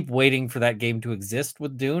 I keep waiting for that game to exist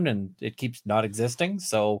with Dune, and it keeps not existing.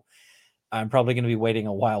 So I'm probably going to be waiting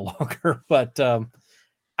a while longer. But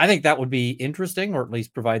I think that would be interesting, or at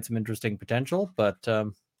least provide some interesting potential. But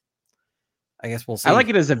I guess we'll see. I like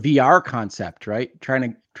it as a VR concept, right?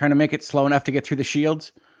 Trying to make it slow enough to get through the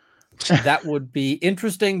shields. That would be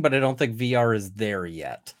interesting, but I don't think VR is there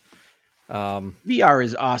yet. VR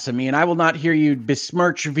is awesome, Ian. I will not hear you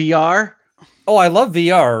besmirch VR. Oh, I love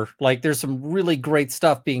VR. Like, there's some really great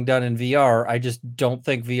stuff being done in VR. I just don't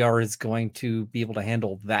think VR is going to be able to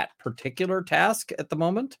handle that particular task at the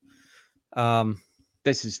moment.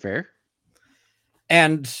 This is fair.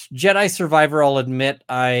 And Jedi Survivor, I'll admit,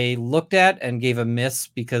 I looked at and gave a miss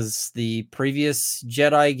because the previous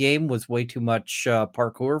Jedi game was way too much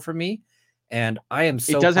parkour for me. And I am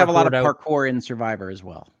so It does have a lot of out. parkour in Survivor as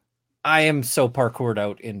well. I am so parkoured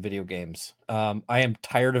out in video games. I am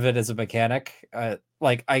tired of it as a mechanic. I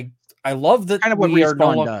love that kind of what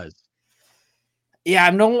Respawn does. Yeah,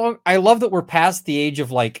 I love that we're past the age of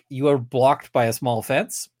like you are blocked by a small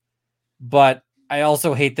fence, but I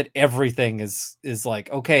also hate that everything is like,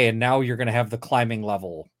 okay, and now you're going to have the climbing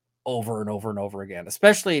level over and over and over again,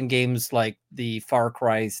 especially in games like the Far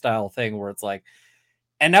Cry style thing where it's like,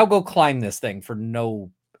 and now go climb this thing for no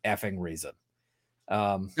effing reason.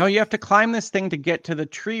 No, you have to climb this thing to get to the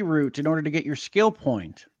tree root in order to get your skill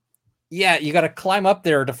point. Yeah, you got to climb up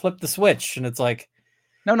there to flip the switch, and it's like,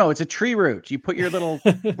 no, it's a tree root. You put your little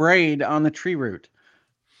braid on the tree root.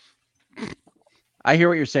 I hear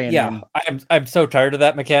what you're saying. Yeah, man. I'm so tired of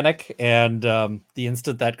that mechanic, and the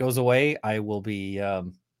instant that goes away, I will be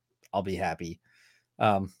I'll be happy.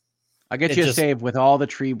 I'll get you a save with all the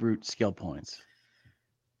tree root skill points.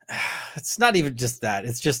 It's not even just that.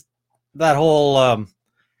 It's just that whole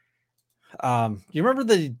you remember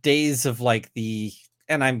the days of like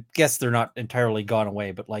and I guess they're not entirely gone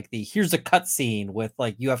away, but like here's a cutscene with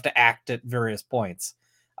like you have to act at various points.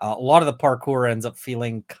 A lot of the parkour ends up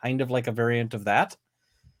feeling kind of like a variant of that.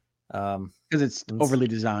 Because it's overly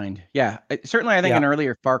designed. Yeah. Certainly, I think in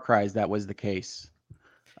earlier Far Cries, that was the case.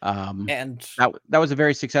 And that was a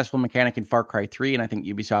very successful mechanic in Far Cry 3, and I think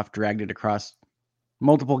Ubisoft dragged it across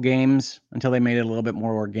multiple games until they made it a little bit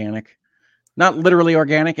more organic. Not literally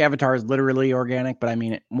organic. Avatar is literally organic, but I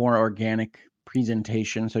mean more organic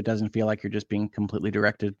presentation, so it doesn't feel like you're just being completely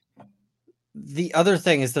directed. The other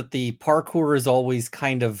thing is that the parkour is always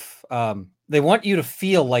kind of they want you to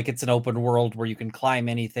feel like it's an open world where you can climb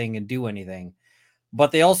anything and do anything,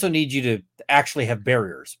 but they also need you to actually have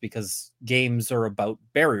barriers, because games are about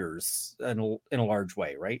barriers in a large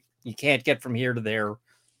way, right? You can't get from here to there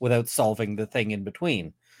without solving the thing in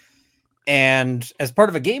between. And as part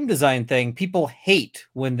of a game design thing, people hate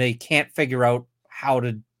when they can't figure out how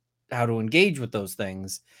to engage with those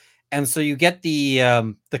things. And so you get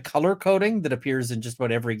the color coding that appears in just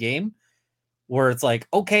about every game, where it's like,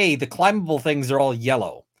 okay, the climbable things are all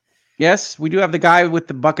yellow. Yes, we do have the guy with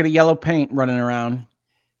the bucket of yellow paint running around.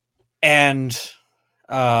 And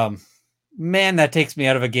man, that takes me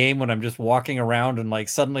out of a game when I'm just walking around and like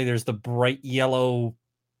suddenly there's the bright yellow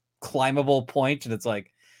climbable point, and it's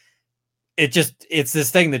like it's this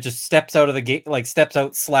thing that just steps out of the game, like steps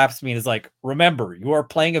out, slaps me, and is like, remember, you are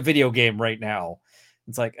playing a video game right now.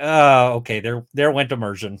 It's like, oh, okay, there went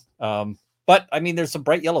immersion. But I mean, there's some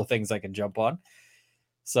bright yellow things I can jump on.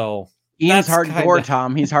 So Ian's hardcore,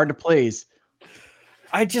 Tom. He's hard to please.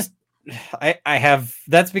 I have,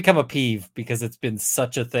 that's become a peeve because it's been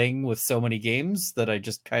such a thing with so many games that I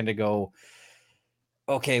just kind of go,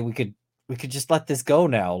 okay, we could just let this go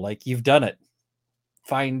now. Like, you've done it.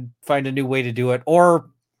 Find a new way to do it, or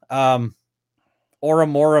a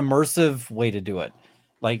more immersive way to do it.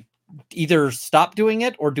 Like, either stop doing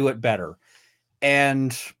it or do it better.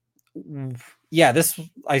 And yeah,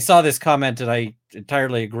 I saw this comment and I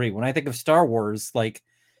entirely agree. When I think of Star Wars, like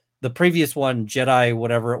the previous one, Jedi,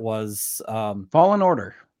 whatever it was, Fallen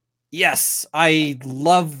Order. Yes, I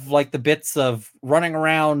love like the bits of running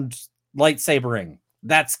around lightsabering.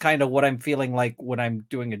 That's kind of what I'm feeling like when I'm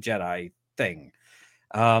doing a Jedi thing.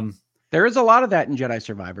 There is a lot of that in Jedi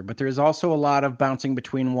Survivor, but there is also a lot of bouncing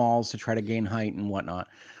between walls to try to gain height and whatnot.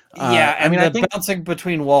 Yeah, and I the think bouncing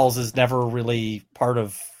between walls is never really part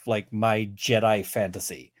of like my Jedi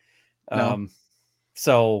fantasy. No.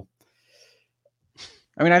 So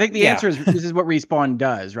I think the answer is this is what Respawn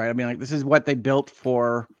does, right? Like this is what they built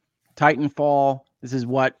for Titanfall. This is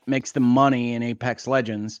what makes them money in Apex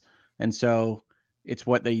Legends. And so it's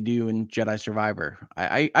what they do in Jedi Survivor.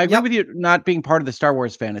 I agree with you not being part of the Star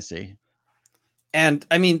Wars fantasy. And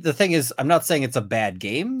I mean, the thing is, I'm not saying it's a bad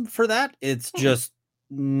game for that. It's just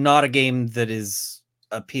not a game that is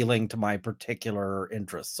appealing to my particular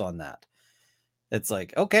interests on that. It's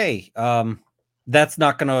like, okay, that's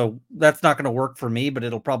not gonna work for me, but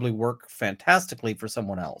it'll probably work fantastically for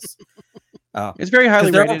someone else. It's very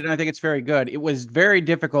highly rated, and I think it's very good. It was very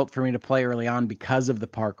difficult for me to play early on because of the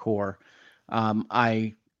parkour.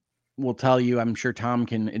 I will tell you, I'm sure Tom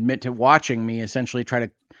can admit to watching me essentially try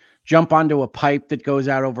to jump onto a pipe that goes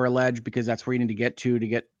out over a ledge because that's where you need to get to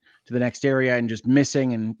the next area, and just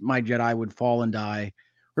missing, and my Jedi would fall and die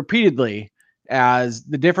repeatedly, as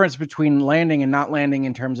the difference between landing and not landing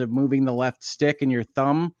in terms of moving the left stick and your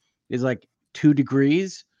thumb is like 2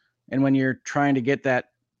 degrees. And when you're trying to get that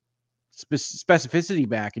specificity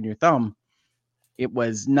back in your thumb, it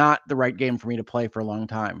was not the right game for me to play for a long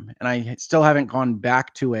time. And I still haven't gone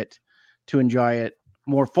back to it to enjoy it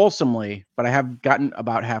more fulsomely, but I have gotten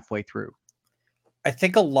about halfway through. I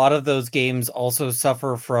think a lot of those games also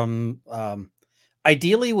suffer from,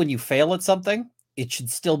 ideally when you fail at something, it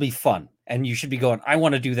should still be fun. And you should be going, I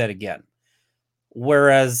want to do that again.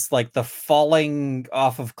 Whereas like the falling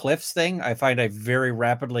off of cliffs thing, I find I very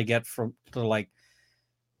rapidly get to like,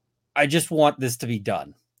 I just want this to be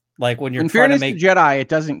done. Like when you're trying to make Jedi, it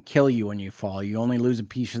doesn't kill you when you fall. You only lose a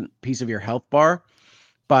piece of your health bar.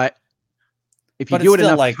 But if you do it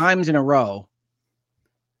enough times in a row.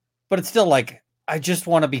 But it's still like, I just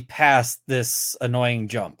want to be past this annoying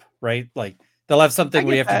jump, right? Like they'll have something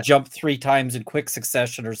where you have to jump 3 times in quick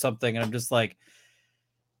succession or something. And I'm just like,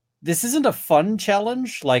 this isn't a fun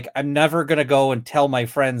challenge. Like I'm never going to go and tell my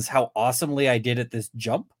friends how awesomely I did at this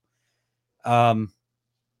jump.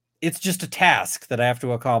 It's just a task that I have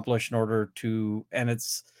to accomplish in order to, and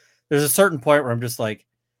there's a certain point where I'm just like,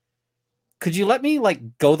 could you let me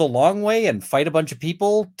like go the long way and fight a bunch of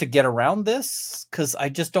people to get around this? Cause I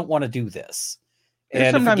just don't want to do this.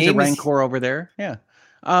 There's and sometimes a rancor over there. Yeah.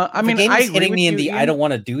 I mean, I hitting me in the I don't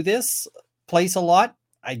want to do this place a lot.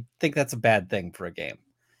 I think that's a bad thing for a game.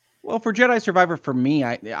 Well, for Jedi Survivor, for me,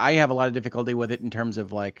 I have a lot of difficulty with it in terms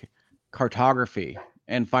of like cartography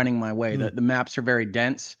and finding my way. The maps are very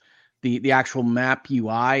dense. The actual map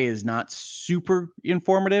UI is not super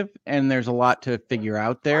informative, and there's a lot to figure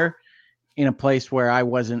out there in a place where I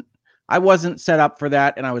wasn't set up for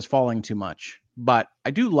that, and I was falling too much. But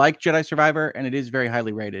I do like Jedi Survivor, and it is very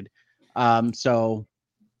highly rated. So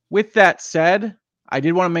with that said, I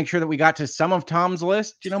did want to make sure that we got to some of Tom's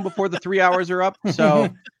list, before the 3 hours are up. So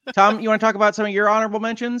Tom, you want to talk about some of your honorable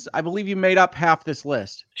mentions? I believe you made up half this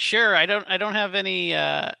list. Sure. I don't have any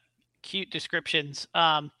cute descriptions.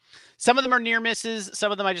 Some of them are near misses.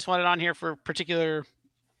 Some of them I just wanted on here for particular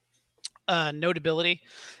notability.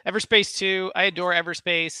 Everspace 2, I adore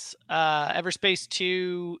Everspace. Everspace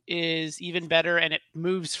 2 is even better, and it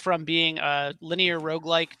moves from being a linear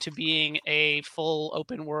roguelike to being a full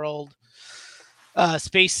open world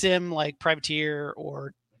space sim like Privateer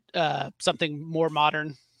or something more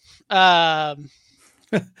modern.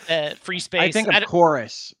 Free Space. I think of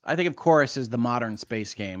Chorus. I think of Chorus as the modern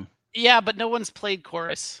space game. Yeah, but no one's played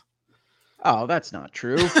Chorus. Oh, that's not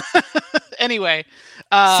true. Anyway,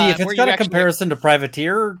 see, if it's got a comparison to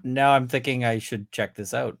Privateer, now I'm thinking I should check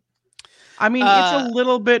this out. I mean, it's a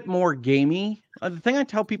little bit more gamey. The thing I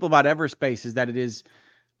tell people about Everspace is that it is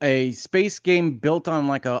a space game built on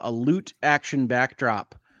like a loot action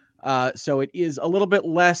backdrop. So it is a little bit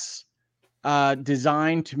less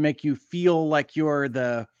designed to make you feel like you're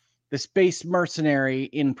the space mercenary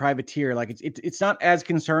in Privateer. Like it's not as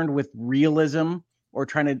concerned with realism or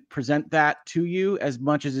trying to present that to you as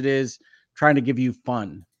much as it is trying to give you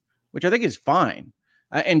fun, which I think is fine.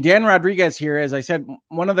 And Dan Rodriguez here, as I said,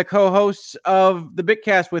 one of the co-hosts of the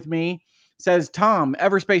Bitcast with me, says, Tom,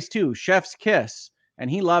 Everspace 2, Chef's Kiss, and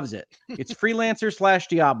he loves it. It's freelancer /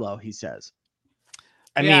 Diablo, he says.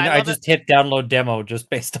 I mean, I just hit download demo just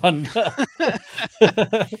based on...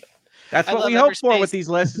 That's I what love we hope for with Everspace. these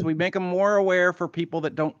lists is we make them more aware for people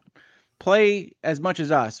that don't play as much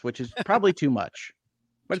as us, which is probably too much.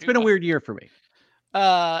 But it's Too been a much. weird year for me.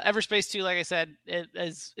 Everspace 2, like I said, it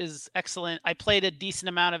is excellent. I played a decent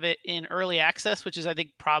amount of it in early access, which is I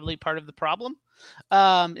think probably part of the problem.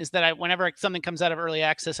 Is that whenever something comes out of early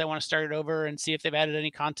access, I want to start it over and see if they've added any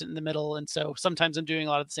content in the middle. And so sometimes I'm doing a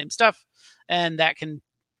lot of the same stuff, and that can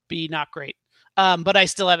be not great. But I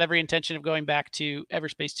still have every intention of going back to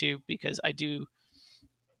Everspace 2 because I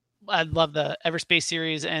love the Everspace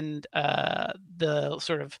series, and the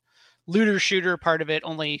sort of looter shooter part of it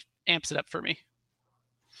only amps it up for me.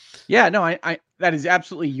 Yeah, no, I that is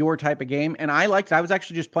absolutely your type of game. And I was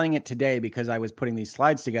actually just playing it today because I was putting these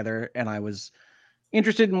slides together and I was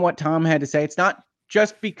interested in what Tom had to say. It's not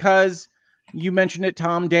just because you mentioned it,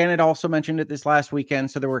 Tom. Dan had also mentioned it this last weekend.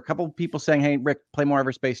 So there were a couple of people saying, hey, Rick, play more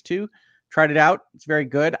Everspace 2. Tried it out. It's very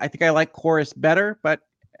good. I think I like Chorus better, but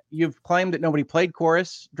you've claimed that nobody played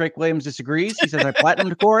Chorus. Drake Williams disagrees. He says I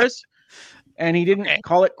platinumed Chorus. And he didn't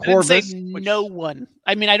call it Corvus. I didn't say no one.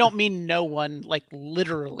 I mean, I don't mean no one, like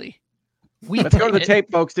literally. Let's go to the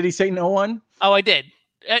tape, folks. Did he say no one? Oh, I did.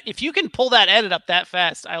 If you can pull that edit up that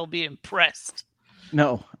fast, I will be impressed.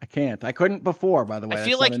 No, I can't. I couldn't before, by the way. I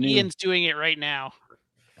feel like Ian's doing it right now.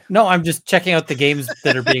 No, I'm just checking out the games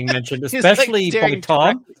that are being mentioned, especially by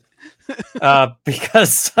Tom,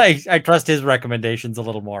 because I trust his recommendations a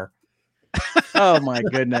little more. Oh my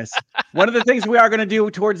goodness. One of the things we are going to do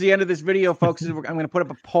towards the end of this video, folks, is I'm going to put up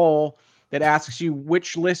a poll that asks you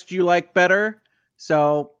which list you like better.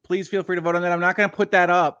 So please feel free to vote on that. I'm not going to put that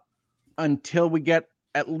up until we get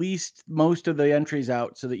at least most of the entries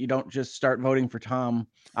out so that you don't just start voting for Tom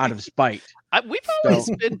out of spite. We've always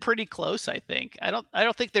been pretty close, I think. I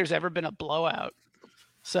don't think there's ever been a blowout.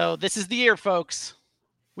 So this is the year, folks.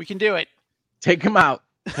 We can do it. Take him out.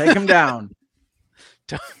 Take him down.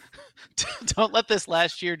 Don't let this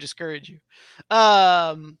last year discourage you.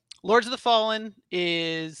 Lords of the Fallen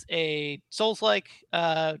is a Souls-like,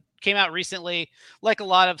 came out recently, like a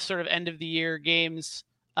lot of sort of end of the year games.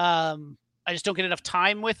 I just don't get enough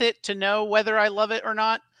time with it to know whether I love it or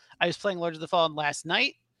not. I was playing Lords of the Fallen last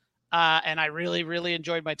night, and I really, really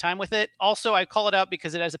enjoyed my time with it. Also, I call it out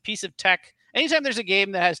because it has a piece of tech. Anytime there's a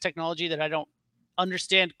game that has technology that I don't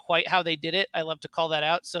understand quite how they did it, I love to call that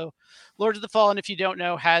out. So Lords of the Fallen, if you don't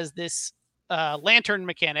know, has this lantern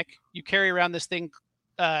mechanic. You carry around this thing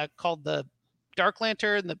called the Dark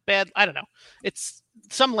Lantern, I don't know. It's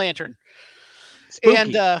some lantern. Spooky.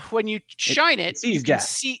 And when you shine it you can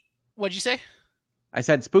see. What'd you say? I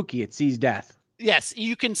said spooky. It sees death. Yes,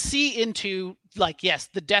 you can see into,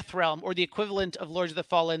 the Death Realm, or the equivalent of Lords of the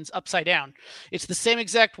Fallen's upside down. It's the same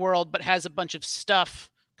exact world, but has a bunch of stuff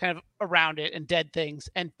kind of around it and dead things.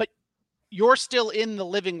 But you're still in the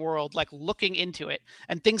living world, like looking into it,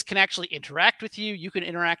 and things can actually interact with you. You can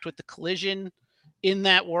interact with the collision in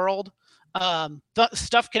that world.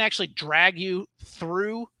 Stuff can actually drag you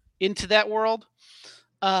through into that world.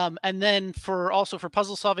 And then for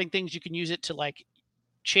puzzle solving things, you can use it to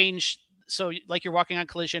change. So like you're walking on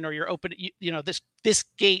collision, or you're open, this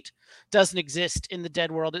gate doesn't exist in the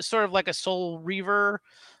dead world. It's sort of like a Soul Reaver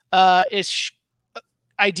ish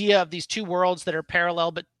idea of these two worlds that are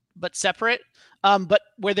parallel but separate, but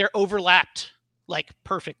where they're overlapped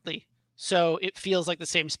perfectly. So it feels like the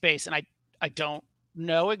same space. And I don't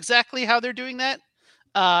know exactly how they're doing that.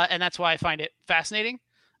 And that's why I find it fascinating.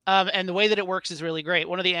 And the way that it works is really great.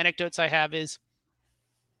 One of the anecdotes I have is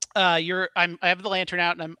I have the lantern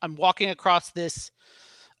out, and I'm walking across this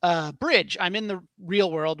bridge. I'm in the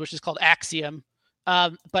real world, which is called Axiom.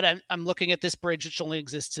 But I'm looking at this bridge, which only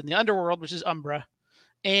exists in the underworld, which is Umbra.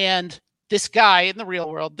 And this guy in the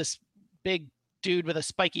real world, this big dude with a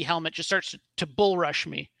spiky helmet, just starts to bull rush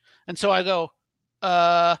me. And so I go,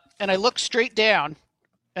 and I look straight down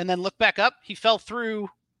and then look back up. He fell through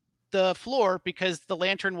the floor because the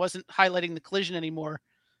lantern wasn't highlighting the collision anymore.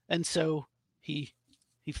 And so he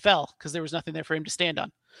fell because there was nothing there for him to stand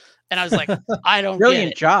on. And I was like, I don't Brilliant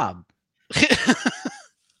get it. job.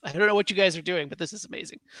 I don't know what you guys are doing, but this is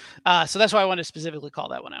amazing. So that's why I wanted to specifically call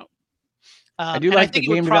that one out. I do like the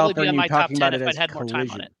game developer in you talking about it as had more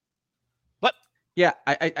time on it. What? Yeah,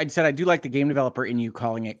 I said I do like the game developer in you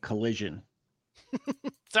calling it collision.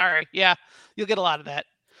 Sorry. Yeah, you'll get a lot of that.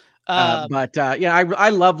 I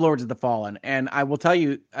love Lords of the Fallen, and I will tell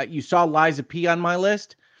you, you saw Lies of P on my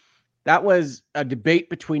list. That was a debate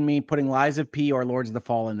between me putting Lies of P or Lords of the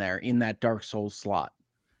Fallen there in that Dark Souls slot.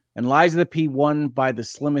 And Lies of the P won by the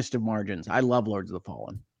slimmest of margins. I love Lords of the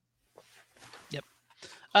Fallen.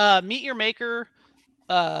 Yep. Meet Your Maker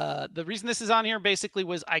the reason this is on here basically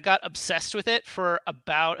was I got obsessed with it for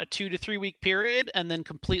about a 2 to 3 week period and then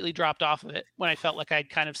completely dropped off of it when I felt like I'd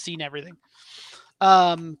kind of seen everything.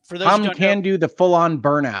 For those Tom who don't can know, do the full-on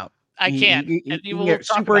burnout. I can. He And can get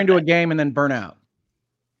super into a game and then burn out.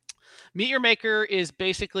 Meet Your Maker is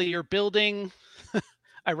basically you're building,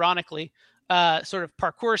 ironically, sort of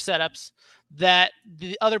parkour setups that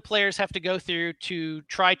the other players have to go through to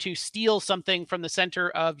try to steal something from the center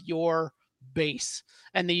of your base.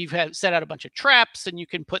 And then you've set out a bunch of traps, and you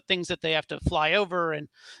can put things that they have to fly over and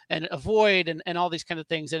avoid and all these kind of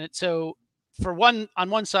things. And it's so on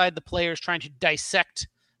one side, the player is trying to dissect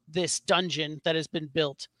this dungeon that has been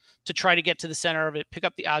built to try to get to the center of it, pick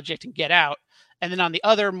up the object, and get out. And then on the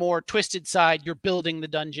other, more twisted side, you're building the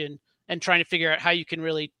dungeon and trying to figure out how you can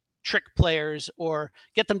really trick players or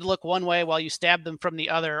get them to look one way while you stab them from the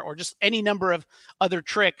other, or just any number of other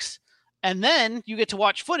tricks. And then you get to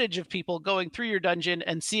watch footage of people going through your dungeon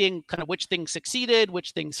and seeing kind of which things succeeded,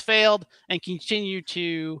 which things failed, and continue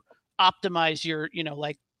to optimize your,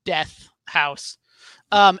 like death house.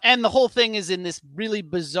 And the whole thing is in this really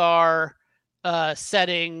bizarre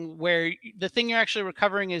setting where the thing you're actually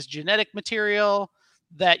recovering is genetic material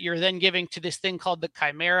that you're then giving to this thing called the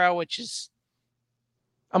Chimera, which is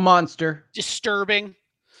a monster. Disturbing.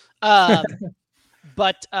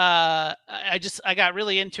 But I got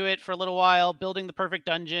really into it for a little while, building the perfect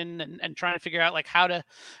dungeon and trying to figure out like how to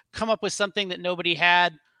come up with something that nobody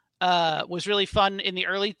had. Was really fun in the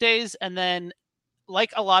early days. And then,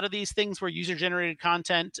 like a lot of these things where user-generated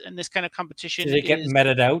content and this kind of competition, did it get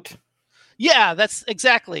meted out? Yeah, that's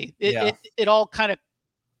exactly it. It all kind of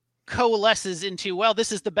coalesces into, well,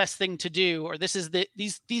 this is the best thing to do, or this is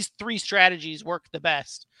these three strategies work the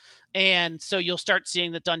best. And so you'll start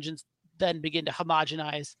seeing the dungeons then begin to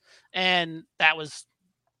homogenize. And that's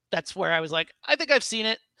where I was like, I think I've seen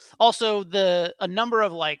it. Also, a number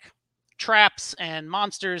of like traps and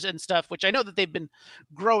monsters and stuff, which I know that they've been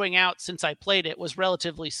growing out since I played it, was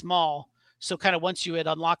relatively small. So kind of once you had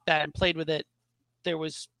unlocked that and played with it, there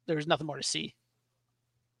was nothing more to see.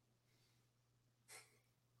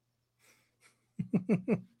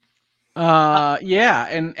 Yeah,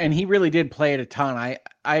 and he really did play it a ton.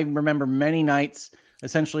 I remember many nights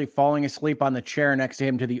essentially falling asleep on the chair next to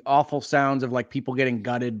him to the awful sounds of like people getting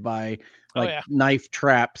gutted by knife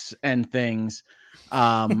traps and things.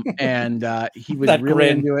 And he was really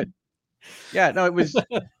grin. into it. Yeah, no, it's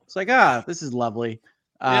like, this is lovely.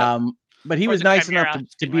 But he was nice enough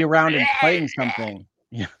to be around and playing something.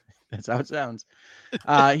 Yeah, that's how it sounds.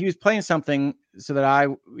 He was playing something so that I,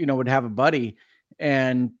 would have a buddy,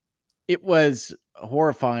 and it was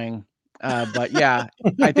horrifying. But yeah,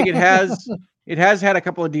 I think it has had a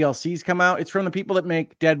couple of DLCs come out. It's from the people that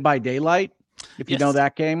make Dead by Daylight, if you know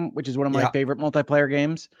that game, which is one of my favorite multiplayer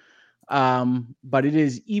games. But it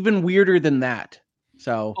is even weirder than that.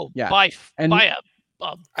 So I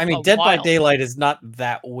mean, Dead by Daylight is not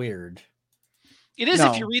that weird. It is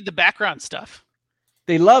if you read the background stuff.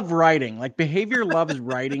 They love writing. Like Behavior loves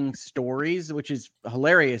writing stories, which is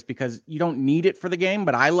hilarious because you don't need it for the game,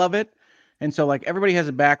 but I love it. And so like everybody has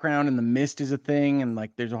a background, and the mist is a thing, and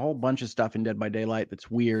like there's a whole bunch of stuff in Dead by Daylight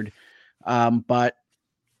that's weird. But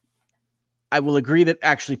I will agree that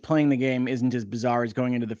actually playing the game isn't as bizarre as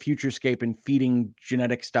going into the Futurescape and feeding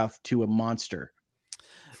genetic stuff to a monster.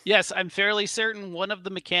 Yes, I'm fairly certain one of the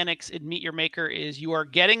mechanics in Meet Your Maker is you are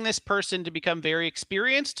getting this person to become very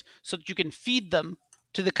experienced so that you can feed them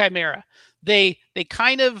to the Chimera. They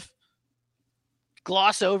kind of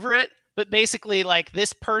gloss over it, but basically like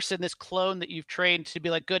this person, this clone that you've trained to be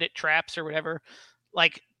like good at traps or whatever,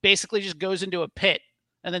 like basically just goes into a pit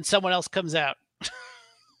and then someone else comes out.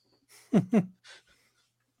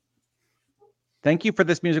 Thank you for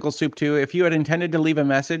this musical soup too. If you had intended to leave a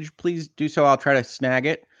message, please do so. I'll try to snag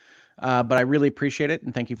it. But I really appreciate it.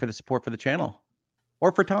 And thank you for the support for the channel,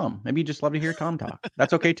 or for Tom. Maybe you just love to hear Tom talk.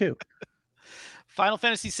 That's okay too. Final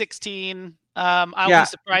Fantasy 16. I'll be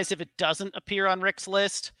surprised if it doesn't appear on Rick's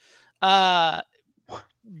list.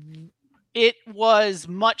 It was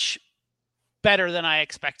much better than I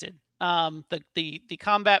expected. The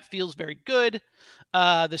combat feels very good.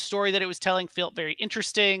 The story that it was telling felt very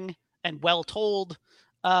interesting and well told.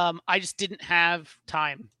 I just didn't have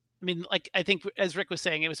time. I mean, like, I think as Rick was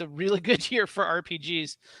saying, it was a really good year for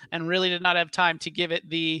RPGs, and really did not have time to give it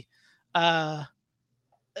the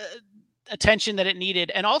attention that it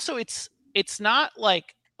needed. And also it's not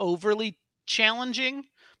like overly challenging,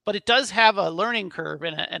 but it does have a learning curve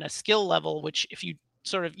and a skill level, which if you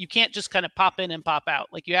you can't just kind of pop in and pop out.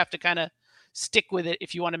 Like you have to kind of stick with it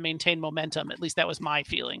if you want to maintain momentum. At least that was my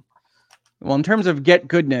feeling. Well, in terms of get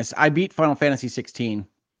goodness, I beat Final Fantasy 16.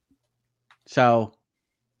 So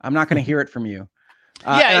I'm not going to hear it from you.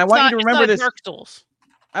 Yeah, and I want you to remember this. Dark Souls.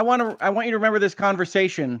 I want you to remember this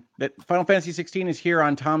conversation that Final Fantasy 16 is here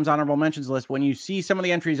on Tom's honorable mentions list. When you see some of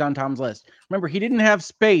the entries on Tom's list, remember he didn't have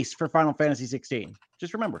space for Final Fantasy 16.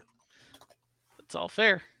 Just remember. It's all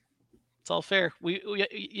fair. It's all fair. We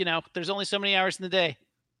there's only so many hours in the day.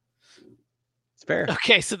 It's fair.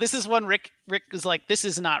 Okay, so this is one Rick is like, this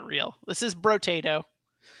is not real. This is Brotato.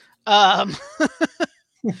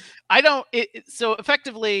 So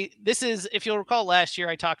effectively, this is, if you'll recall last year,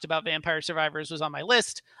 I talked about Vampire Survivors was on my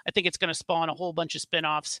list. I think it's going to spawn a whole bunch of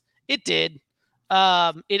spinoffs. It did.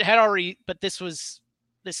 It had already, but this is,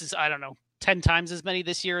 I don't know, 10 times as many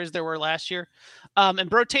this year as there were last year. And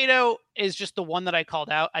Brotato is just the one that I called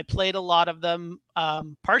out. I played a lot of them,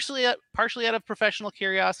 partially out of professional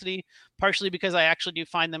curiosity, partially because I actually do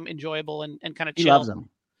find them enjoyable and kind of chill. He loves them.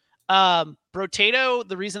 Brotato,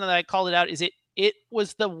 the reason that I called it out is it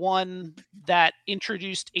was the one that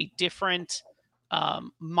introduced a different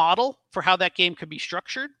model for how that game could be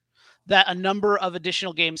structured that a number of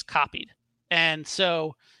additional games copied. And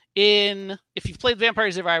so if you've played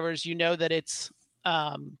Vampire Survivors, you know that it's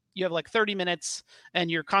you have like 30 minutes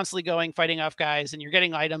and you're constantly going, fighting off guys, and you're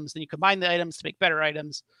getting items, and you combine the items to make better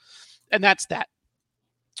items. And that's that.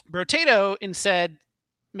 Brotato instead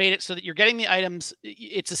made it so that you're getting the items.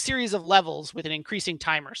 It's a series of levels with an increasing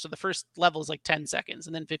timer. So the first level is like 10 seconds,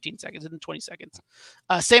 and then 15 seconds, and then 20 seconds.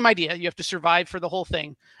 Same idea. You have to survive for the whole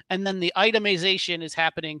thing. And then the itemization is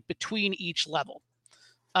happening between each level.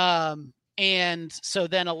 And so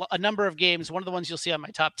then a number of games, one of the ones you'll see on my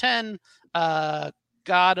top 10,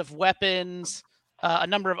 God of Weapons, a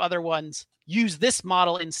number of other ones use this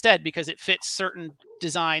model instead because it fits certain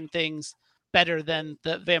design things better than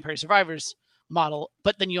the Vampire Survivors model.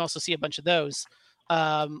 But then you also see a bunch of those,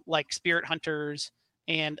 like Spirit Hunters,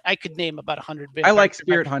 and I could name about 100. I like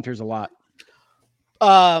Spirit Hunters a lot.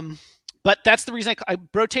 But that's the reason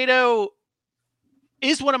Brotato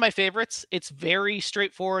is one of my favorites. It's very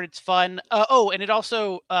straightforward. It's fun. And it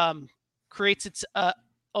also creates its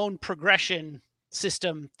own progression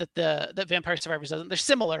system that Vampire Survivors doesn't. They're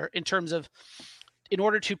similar in terms of, in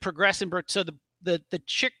order to progress in so the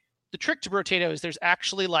trick to Brotato is there's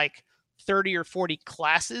actually like 30 or 40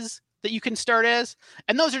 classes that you can start as,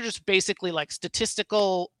 and those are just basically like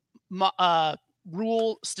statistical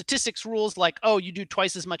statistics rules, like, oh, you do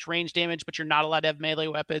twice as much range damage, but you're not allowed to have melee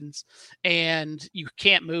weapons, and you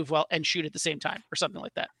can't move well and shoot at the same time, or something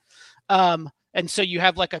like that. And so you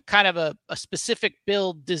have like a kind of a specific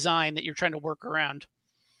build design that you're trying to work around.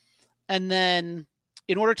 And then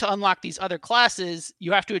in order to unlock these other classes,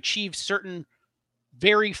 you have to achieve certain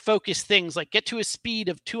very focused things, like get to a speed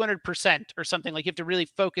of 200% or something. Like you have to really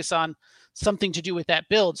focus on something to do with that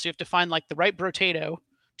build. So you have to find like the right Brotato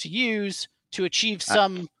to use to achieve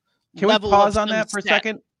some Can we pause on that for a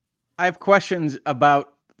second? I have questions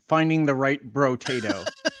about finding the right Brotato.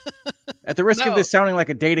 At the risk of this sounding like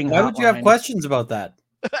a dating hotline. Why would you have questions about that?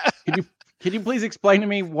 Can you please explain to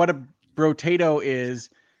me what a Brotato is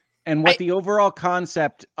and what the overall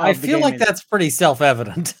concept of I the feel game like is? that's pretty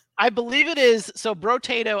self-evident. I believe it is. So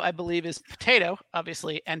Brotato, I believe, is potato,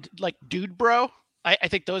 obviously, and like dude bro. I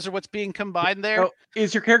think those are what's being combined there. Oh,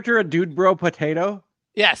 is your character a dude bro potato?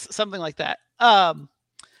 Yes, something like that. And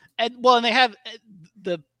they have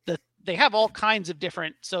they have all kinds of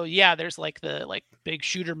different. So yeah, there's like the big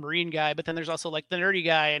shooter marine guy, but then there's also like the nerdy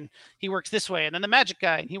guy, and he works this way, and then the magic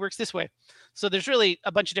guy, and he works this way. So there's really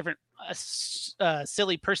a bunch of different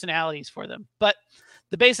silly personalities for them. But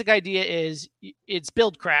the basic idea is it's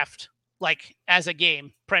buildcraft, like as a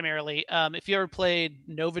game primarily. If you ever played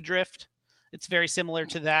Nova Drift, it's very similar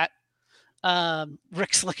to that.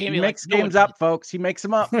 Rick's looking at me he like, makes games up, folks. He makes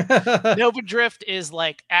them up. Nova Drift is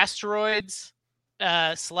like asteroids /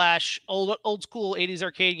 old school 80s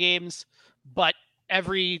arcade games, but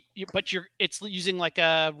it's using like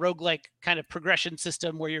a roguelike kind of progression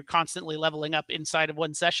system where you're constantly leveling up inside of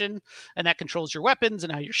one session, and that controls your weapons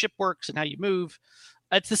and how your ship works and how you move.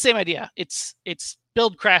 It's the same idea. It's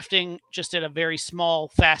build crafting just at a very small,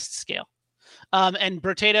 fast scale. And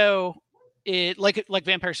Brotato, like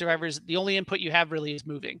Vampire Survivors, the only input you have really is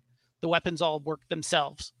moving. The weapons all work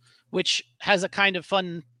themselves, which has a kind of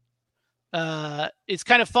fun. It's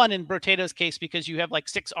kind of fun in Brotato's case because you have like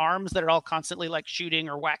 6 arms that are all constantly like shooting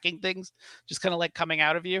or whacking things, just kind of like coming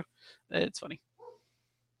out of you. It's funny.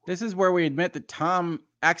 This is where we admit that Tom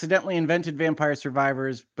accidentally invented Vampire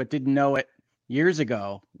Survivors, but didn't know it years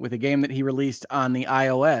ago with a game that he released on the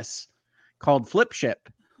iOS called Flip Ship,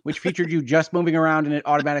 which featured you just moving around and it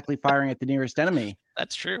automatically firing at the nearest enemy.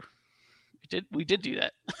 That's true. We did do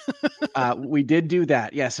that. We did do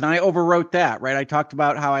that, yes, and I overwrote that. Right, I talked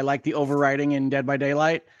about how I like the overwriting in Dead by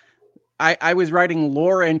Daylight. I was writing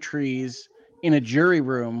lore entries in a jury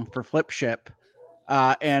room for Flipship,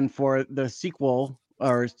 and for the sequel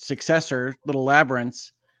or successor, Little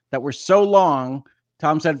Labyrinths, that were so long.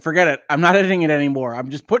 Tom said, "Forget it. I'm not editing it anymore. I'm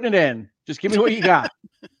just putting it in. Just give me what you got."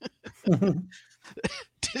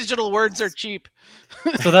 Digital words are cheap.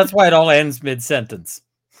 So that's why it all ends mid-sentence.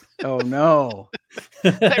 Oh no!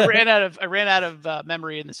 I ran out of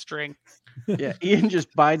memory in the string. Yeah, Ian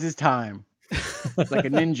just bides his time like a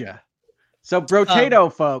ninja. So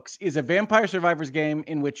Brotato, folks, is a Vampire Survivors game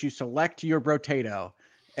in which you select your Brotato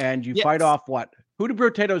and you fight off what? Who do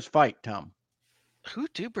Brotatos fight, Tom? Who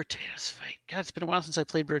do Brotatos fight? God, it's been a while since I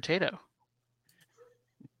played Brotato.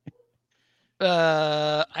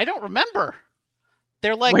 I don't remember.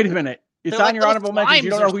 They're like, wait a minute. It's on your honorable mentions. You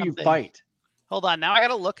don't know who you fight. Hold on. Now I got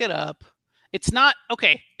to look it up. It's not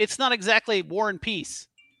okay. It's not exactly War and Peace.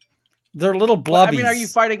 They're little blobbies. I mean, are you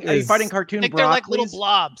fighting cartoon I think broccolis? they're like little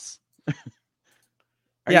blobs.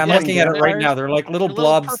 Yeah, I'm looking at it right now. They're like little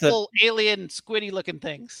blobs, purple alien squiddy looking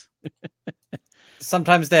things.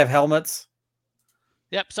 Sometimes they have helmets.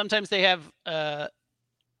 Yep. Sometimes they have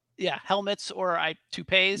helmets or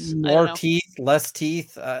toupees. More teeth, less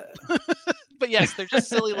teeth. But yes, they're just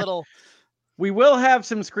silly little. We will have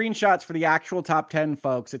some screenshots for the actual top 10,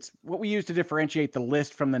 folks. It's what we use to differentiate the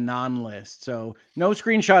list from the non-list. So no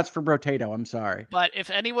screenshots for Brotato. I'm sorry. But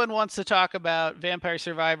if anyone wants to talk about Vampire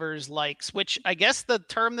Survivors likes, which I guess the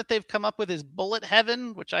term that they've come up with is bullet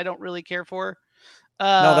heaven, which I don't really care for.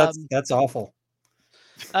 No, that's awful.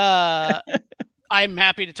 I'm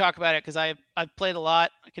happy to talk about it because I've played a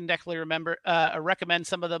lot. I can definitely remember. I recommend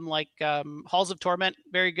some of them, like Halls of Torment,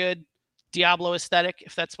 very good. Diablo aesthetic,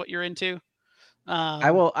 if that's what you're into.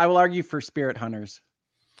 I will argue for Spirit Hunters.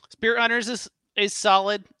 Spirit Hunters is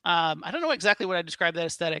solid. I don't know exactly what I describe that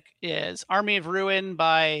aesthetic is. Army of Ruin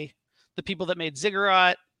by the people that made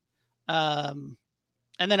Ziggurat, and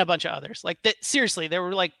then a bunch of others. Like that. Seriously, there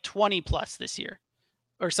were like 20 plus this year,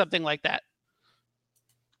 or something like that.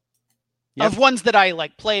 Yep. Of ones that I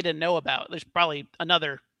like played and know about. There's probably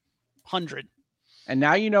another 100. And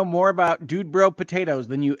now you know more about Dude Bro Potatoes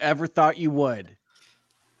than you ever thought you would.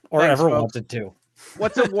 Or ever wanted to.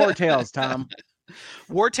 What's a War Tales, Tom?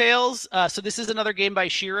 War Tales. So this is another game by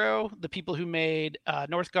Shiro, the people who made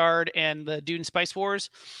Northgard and the Dune Spice Wars.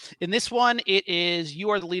 In this one, it is you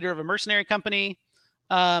are the leader of a mercenary company.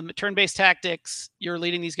 Turn-based tactics. You're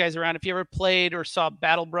leading these guys around. If you ever played or saw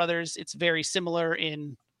Battle Brothers, it's very similar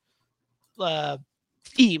in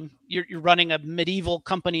theme. You're running a medieval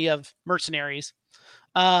company of mercenaries.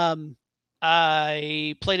 I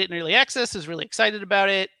played it in early access, was really excited about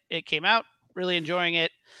it. It came out, really enjoying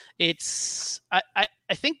it. I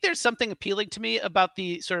think there's something appealing to me about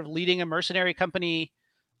the sort of leading a mercenary company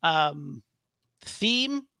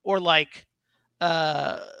theme, or like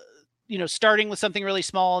starting with something really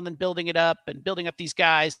small and then building it up and building up these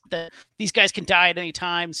guys. That these guys can die at any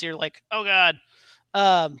time, so you're like, oh god.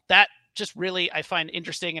 That just really I find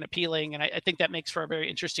interesting and appealing, and I think that makes for a very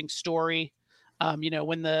interesting story.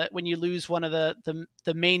 When you lose one of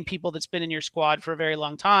the main people that's been in your squad for a very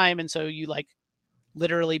long time, and so you like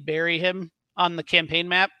literally bury him on the campaign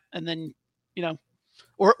map, and then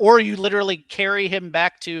or you literally carry him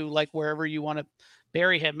back to like wherever you want to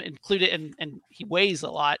bury him, include it, and he weighs a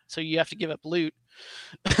lot, so you have to give up loot.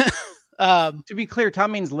 To be clear,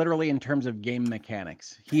 Tom means literally in terms of game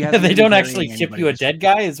mechanics. They don't actually ship you a dead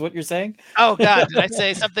guy, is what you're saying? Oh god, did I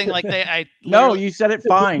say something like that? No, you said it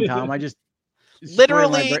fine, Tom. I just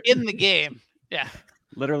literally in the game. Yeah.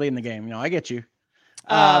 Literally in the game. I get you.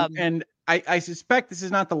 And I suspect this is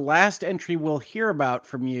not the last entry we'll hear about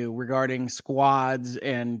from you regarding squads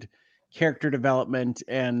and character development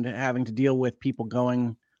and having to deal with people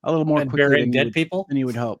going a little more quickly than you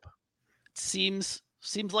would hope. Seems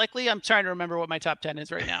likely. I'm trying to remember what my top 10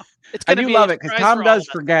 is right now. I do love it because Tom does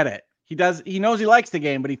forget it. He does. He knows he likes the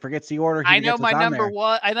game, but he forgets the order. I know my number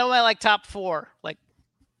one. I know my top 4.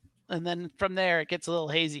 And then from there it gets a little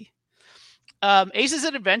hazy. Aces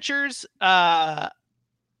and Adventures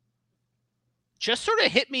just sort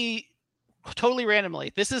of hit me totally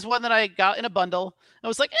randomly. This is one that I got in a bundle. I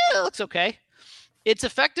was like, it looks okay. It's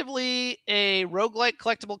effectively a roguelike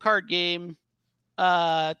collectible card game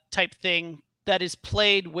type thing that is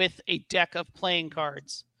played with a deck of playing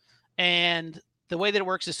cards. And the way that it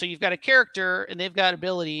works is, so you've got a character and they've got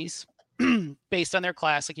abilities based on their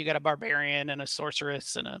class. Like you got a barbarian and a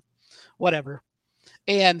sorceress and a whatever.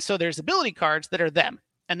 And so there's ability cards that are them.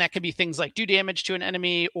 And that can be things like do damage to an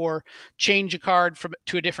enemy or change a card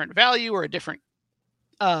to a different value or a different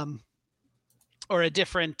or a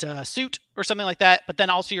different suit or something like that. But then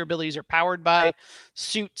also your abilities are powered by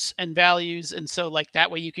suits and values. And so like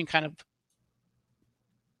that way you can kind of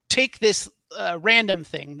take this random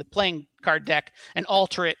thing, the playing card deck, and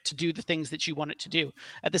alter it to do the things that you want it to do.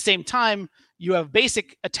 At the same time, you have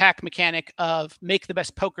basic attack mechanic of make the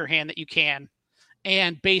best poker hand that you can.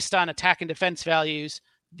 And based on attack and defense values,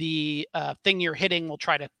 the thing you're hitting will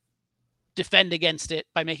try to defend against it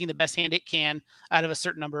by making the best hand it can out of a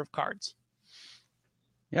certain number of cards.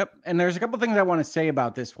 Yep. And there's a couple things I want to say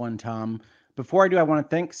about this one, Tom. Before I do, I want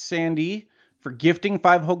to thank Sandy for gifting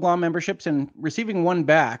 5 Hoeglaw memberships and receiving one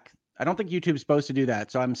back. I don't think YouTube's supposed to do that,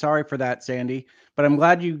 so I'm sorry for that, Sandy. But I'm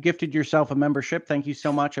glad you gifted yourself a membership. Thank you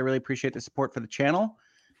so much. I really appreciate the support for the channel.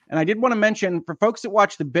 And I did want to mention, for folks that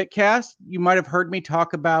watch the Bitcast, you might have heard me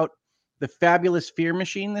talk about the Fabulous Fear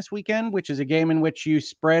Machine this weekend, which is a game in which you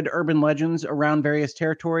spread urban legends around various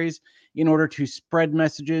territories in order to spread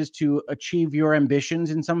messages to achieve your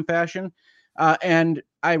ambitions in some fashion. And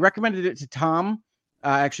I recommended it to Tom.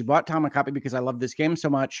 I actually bought Tom a copy because I love this game so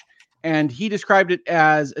much. And he described it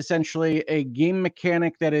as essentially a game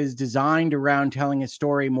mechanic that is designed around telling a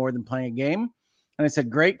story more than playing a game. And I said,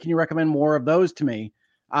 great, can you recommend more of those to me?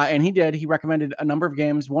 And he did. He recommended a number of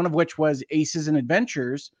games, one of which was Aces and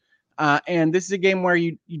Adventures. And this is a game where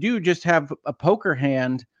you do just have a poker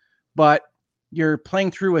hand, but you're playing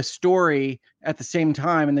through a story at the same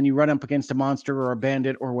time, and then you run up against a monster or a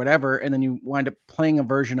bandit or whatever, and then you wind up playing a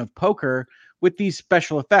version of poker with these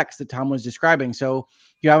special effects that Tom was describing. So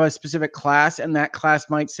you have a specific class, and that class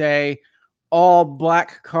might say all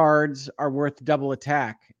black cards are worth double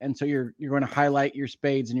attack. And so you're going to highlight your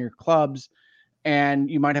spades and your clubs, and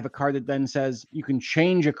you might have a card that then says you can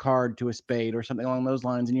change a card to a spade or something along those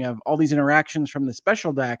lines. And you have all these interactions from the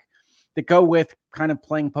special deck that go with kind of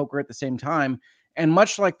playing poker at the same time. And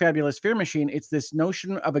much like Fabulous Fear Machine, it's this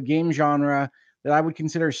notion of a game genre that I would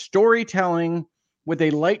consider storytelling with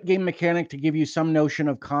a light game mechanic to give you some notion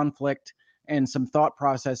of conflict and some thought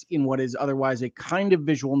process in what is otherwise a kind of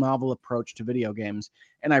visual novel approach to video games.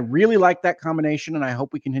 And I really like that combination, and I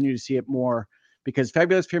hope we continue to see it more, because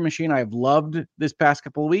Fabulous Fear Machine I have loved this past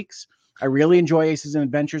couple of weeks. I really enjoy Aces and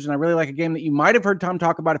Adventures, and I really like a game that you might have heard Tom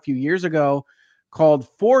talk about a few years ago called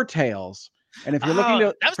Four Tales. And if you're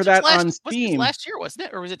looking for that on Steam, last year, wasn't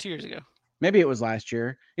it? Or was it 2 years ago? Maybe it was last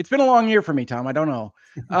year. It's been a long year for me, Tom. I don't know.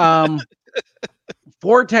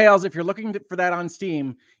 Four Tales, if you're looking for that on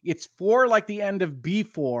Steam, it's 4 like the end of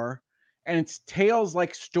B4, and it's Tales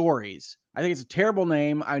like stories. I think it's a terrible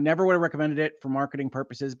name. I never would have recommended it for marketing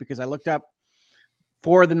purposes, because I looked up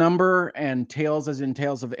for the number and Tales as in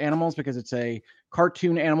Tales of Animals, because it's a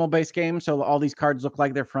cartoon animal-based game. So all these cards look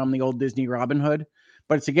like they're from the old Disney Robin Hood.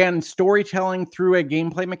 But it's, again, storytelling through a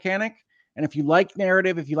gameplay mechanic. And if you like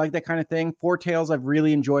narrative, if you like that kind of thing, Four Tales I've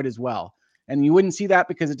really enjoyed as well. And you wouldn't see that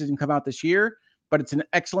because it didn't come out this year, but it's an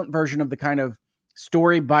excellent version of the kind of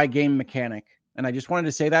story by game mechanic. And I just wanted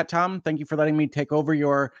to say that, Tom. Thank you for letting me take over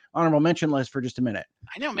your honorable mention list for just a minute.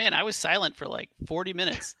 I know, man. I was silent for like 40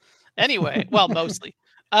 minutes. Anyway, well, mostly.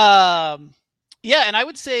 Yeah, and I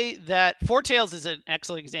would say that Four Tales is an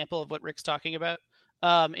excellent example of what Rick's talking about,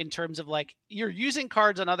 in terms of like you're using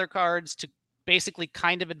cards on other cards to basically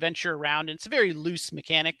kind of adventure around, and it's a very loose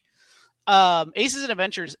mechanic. Aces and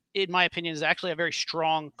Adventures, in my opinion, is actually a very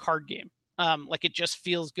strong card game. Like it just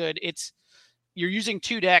feels good. You're using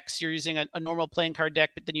 2 decks. You're using a normal playing card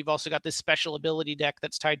deck, but then you've also got this special ability deck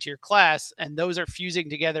that's tied to your class, and those are fusing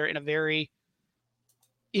together in a very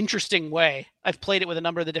interesting way. I've played it with a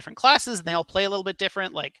number of the different classes, and they all play a little bit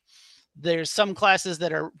different. Like there's some classes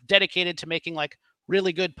that are dedicated to making like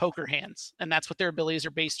really good poker hands, and that's what their abilities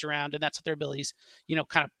are based around, and that's what their abilities,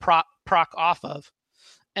 kind of proc off of.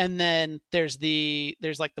 And then there's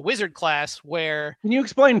like the wizard class where... Can you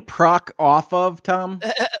explain proc off of, Tom?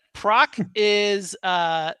 Proc is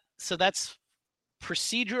so that's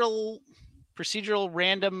procedural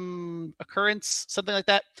random occurrence, something like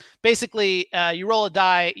that. Basically, you roll a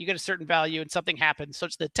die, you get a certain value, and something happens. So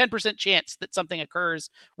it's the 10% chance that something occurs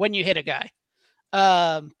when you hit a guy.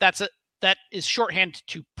 That is shorthand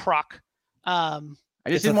to proc. I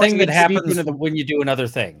just didn't want to get that happens when you do another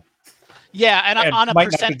thing. Yeah, and on a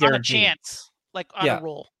percent, on a chance, like on a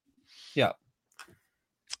roll. Yeah.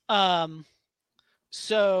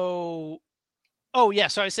 So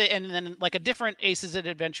I say, and then like a different Aces and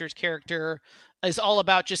Adventures character is all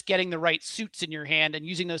about just getting the right suits in your hand and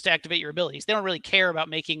using those to activate your abilities. They don't really care about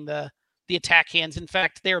making the attack hands. In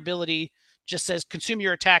fact, their ability just says consume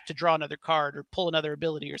your attack to draw another card or pull another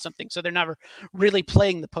ability or something. So they're never really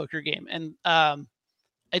playing the poker game. And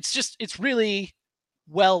it's really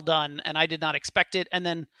well done, and I did not expect it. And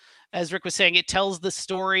then, as Rick was saying, it tells the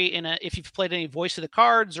story if you've played any Voice of the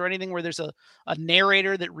Cards or anything where there's a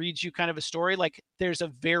narrator that reads you kind of a story, like there's a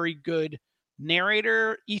very good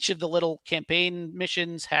narrator. Each of the little campaign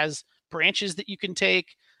missions has branches that you can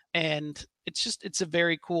take, and it's a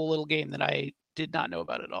very cool little game that I did not know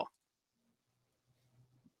about at all.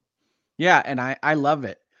 Yeah, and I love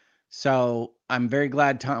it. So I'm very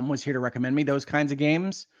glad Tom was here to recommend me those kinds of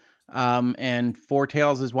games. And Four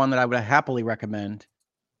Tales is one that I would happily recommend.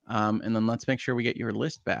 And then let's make sure we get your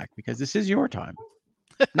list back, because this is your time,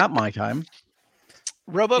 not my time.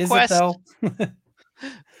 RoboQuest. Is it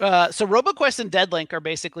though? So RoboQuest and Deadlink are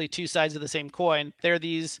basically two sides of the same coin. They're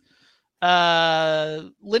these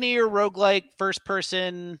linear roguelike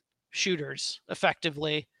first-person shooters,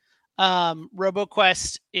 effectively.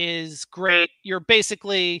 RoboQuest is great. You're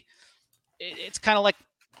basically, it's kind of like,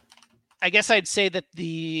 I guess I'd say that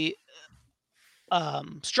the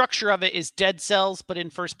structure of it is Dead Cells, but in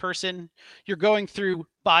first person. You're going through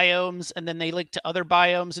biomes, and then they link to other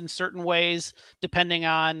biomes in certain ways, depending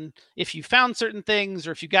on if you found certain things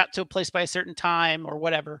or if you got to a place by a certain time or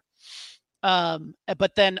whatever.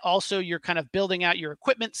 But then also you're kind of building out your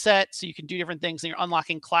equipment set so you can do different things, and you're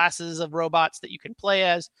unlocking classes of robots that you can play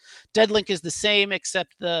as. Deadlink is the same,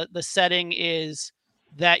 except the setting is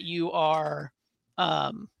that you are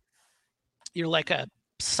you're like a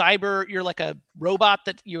robot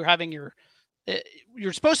that you're having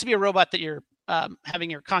you're supposed to be a robot that you're having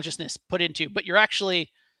your consciousness put into, but you're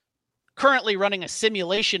actually currently running a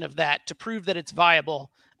simulation of that to prove that it's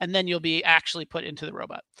viable, and then you'll be actually put into the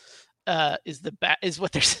robot. Is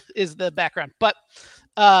the background. But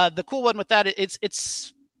the cool one with that,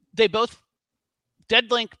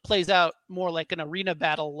 Deadlink plays out more like an arena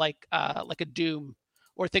battle, like a Doom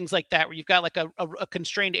or things like that, where you've got like a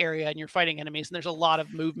constrained area and you're fighting enemies, and there's a lot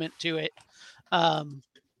of movement to it. And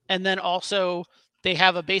then also they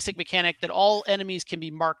have a basic mechanic that all enemies can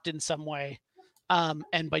be marked in some way. And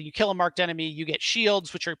when you kill a marked enemy, you get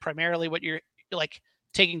shields, which are primarily what you're like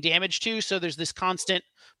taking damage to. So there's this constant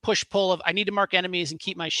push-pull of I need to mark enemies and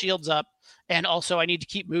keep my shields up, and also I need to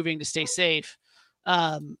keep moving to stay safe.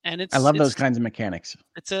 And I love those kinds of mechanics.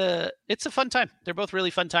 It's a fun time. They're both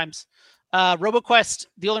really fun times. RoboQuest,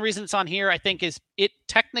 the only reason it's on here, I think, is it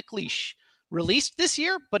technically released this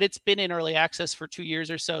year, but it's been in early access for 2 years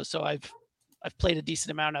or so. So I've played a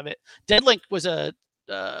decent amount of it. Deadlink was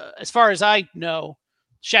as far as I know,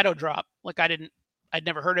 shadow drop. Like I'd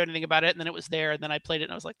never heard anything about it, and then it was there, and then I played it,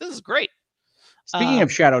 and I was like, this is great. Speaking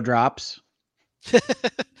of shadow drops,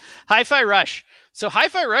 Hi-Fi Rush. So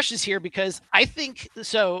Hi-Fi Rush is here because I think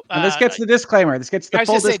so. This gets the disclaimer. This gets the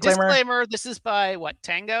full disclaimer. This is by what,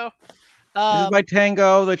 Tango? This is by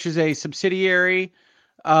Tango, which is a subsidiary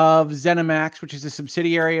of ZeniMax, which is a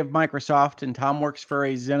subsidiary of Microsoft, and Tom works for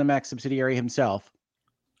a ZeniMax subsidiary himself.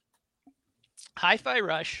 Hi-Fi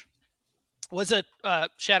Rush was a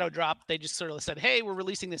shadow drop. They just sort of said, hey, we're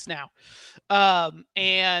releasing this now.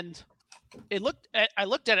 And I looked at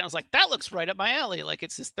it and I was like, that looks right up my alley. Like,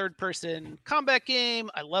 it's this third-person combat game.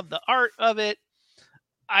 I love the art of it.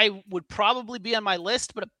 I would probably be on my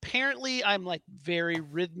list, but apparently I'm like very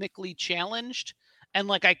rhythmically challenged, and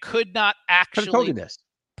like I could not actually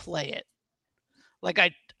play it. Like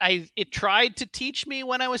it tried to teach me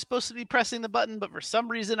when I was supposed to be pressing the button, but for some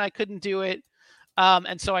reason I couldn't do it.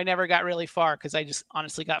 And so I never got really far because I just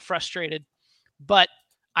honestly got frustrated. But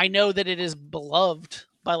I know that it is beloved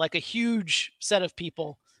by like a huge set of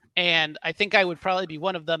people, and I think I would probably be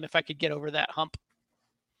one of them if I could get over that hump.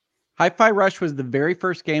 Hi-Fi Rush was the very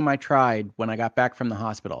first game I tried when I got back from the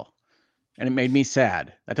hospital, and it made me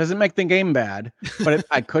sad. That doesn't make the game bad, but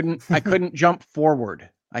I couldn't jump forward.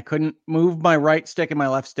 I couldn't move my right stick and my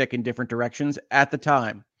left stick in different directions at the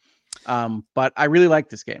time. But I really liked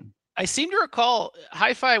this game. I seem to recall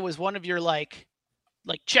Hi-Fi was one of your like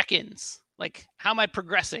check-ins. Like, how am I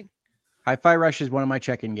progressing? Hi-Fi Rush is one of my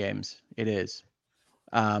check-in games. It is.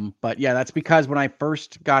 But yeah, that's because when I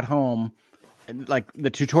first got home, like the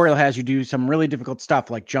tutorial has you do some really difficult stuff,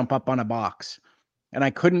 like jump up on a box, and I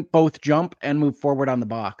couldn't both jump and move forward on the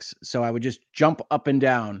box. So I would just jump up and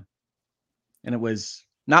down, and it was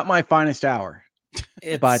not my finest hour.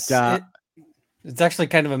 It's actually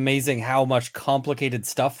kind of amazing how much complicated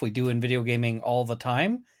stuff we do in video gaming all the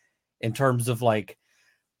time, in terms of like,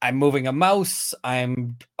 I'm moving a mouse,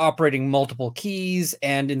 I'm operating multiple keys,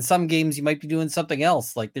 and in some games you might be doing something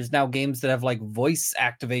else. Like, there's now games that have like voice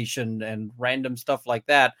activation and random stuff like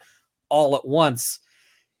that all at once.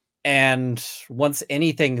 And once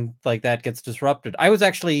anything like that gets disrupted, I was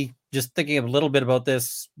actually just thinking a little bit about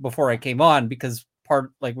this before I came on, because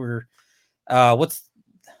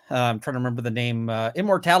I'm trying to remember the name.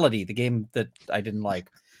 Immortality, the game that I didn't like.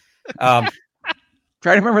 Try to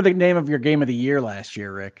remember the name of your game of the year last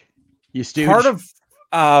year, Rick. You stooge.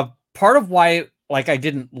 Part of why I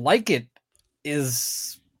didn't like it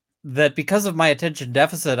is that because of my attention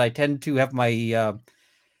deficit, I tend to have my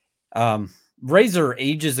Razer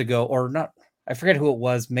ages ago, or not, I forget who it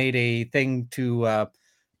was, made a thing to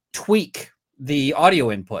tweak the audio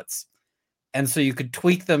inputs. And so you could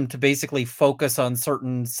tweak them to basically focus on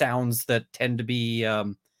certain sounds that tend to be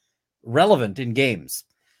relevant in games.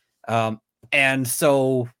 And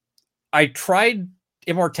so I tried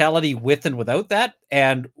Immortality with and without that,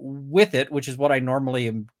 and with it, which is what I normally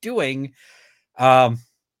am doing, all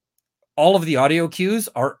of the audio cues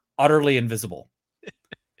are utterly invisible.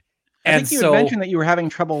 I think you had mentioned that you were having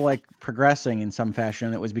trouble progressing in some fashion,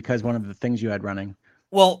 and it was because one of the things you had running.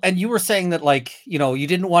 Well, and you were saying that you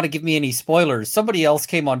didn't want to give me any spoilers. Somebody else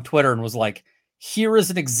came on Twitter and was like, here is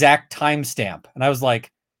an exact timestamp. And I was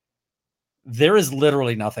like, there is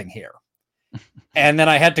literally nothing here. And then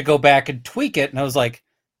I had to go back and tweak it. And I was like,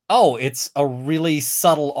 oh, it's a really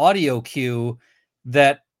subtle audio cue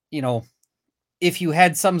that, if you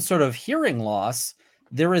had some sort of hearing loss,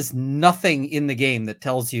 there is nothing in the game that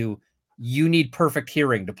tells you need perfect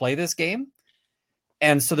hearing to play this game.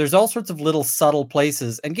 And so there's all sorts of little subtle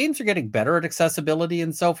places, and games are getting better at accessibility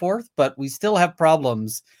and so forth, but we still have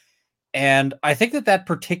problems. And I think that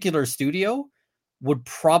particular studio would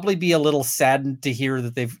probably be a little saddened to hear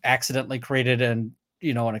that they've accidentally created an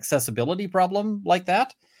accessibility problem like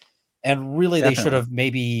that. And really, Definitely.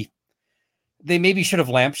 They should have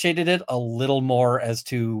lampshaded it a little more as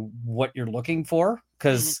to what you're looking for.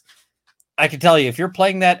 Because I can tell you, if you're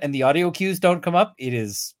playing that and the audio cues don't come up,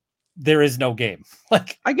 there is no game.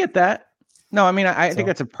 I get that. No, I mean, I think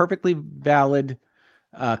that's a perfectly valid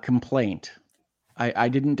complaint. I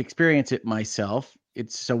didn't experience it myself.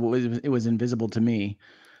 It was invisible to me.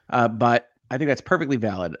 But I think that's perfectly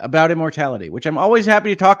valid about Immortality, which I'm always happy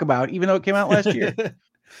to talk about, even though it came out last year.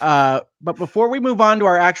 But before we move on to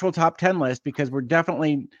our actual top 10 list, because we're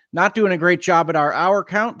definitely not doing a great job at our hour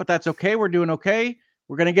count, but that's okay. We're doing okay.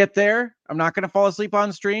 We're going to get there. I'm not going to fall asleep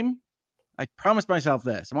on stream. I promised myself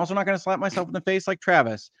this. I'm also not going to slap myself in the face like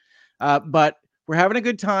Travis. But we're having a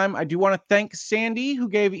good time. I do want to thank Sandy, who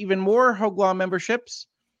gave even more Hoeglaw memberships,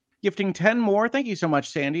 gifting 10 more. Thank you so much,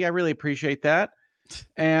 Sandy. I really appreciate that.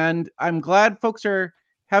 And I'm glad folks are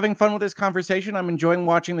having fun with this conversation. I'm enjoying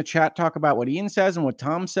watching the chat talk about what Ian says and what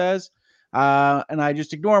Tom says. And I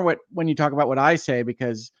just ignore when you talk about what I say,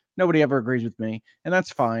 because nobody ever agrees with me, and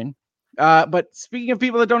that's fine. But speaking of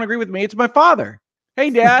people that don't agree with me, it's my father. Hey,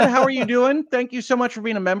 Dad, how are you doing? Thank you so much for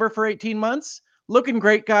being a member for 18 months. Looking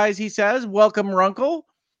great, guys, he says. Welcome, Runkle.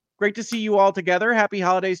 Great to see you all together. Happy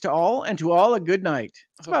holidays to all, and to all a good night.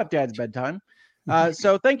 It's about Dad's bedtime.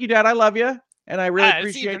 So thank you, Dad. I love you, and I really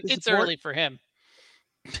appreciate the support. It's early for him.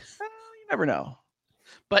 Well, you never know.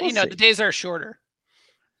 But, we'll see. The days are shorter.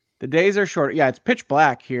 The days are shorter. Yeah, it's pitch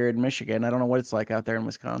black here in Michigan. I don't know what it's like out there in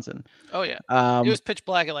Wisconsin. Oh, yeah. It was pitch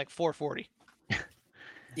black at 4:40.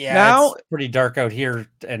 Yeah, now, it's pretty dark out here,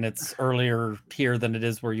 and it's earlier here than it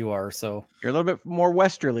is where you are. So you're a little bit more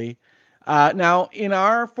westerly. Now, in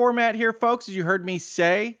our format here, folks, as you heard me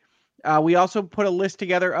say, we also put a list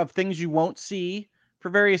together of things you won't see for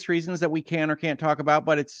various reasons that we can or can't talk about,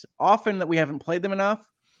 but it's often that we haven't played them enough.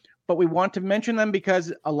 But we want to mention them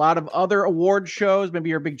because a lot of other award shows, maybe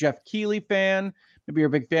you're a big Jeff Keighley fan, maybe you're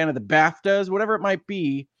a big fan of the BAFTAs, whatever it might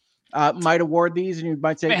be, might award these, and you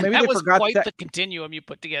might say, maybe they forgot quite the continuum you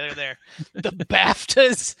put together there. The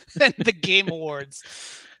BAFTAs and the Game Awards.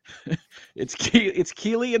 It's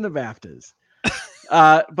Keighley and the BAFTAs.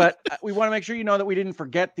 But we want to make sure you know that we didn't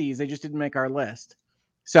forget these. They just didn't make our list.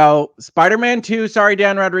 So Spider-Man 2, sorry,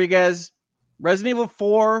 Dan Rodriguez. Resident Evil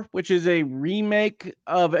 4, which is a remake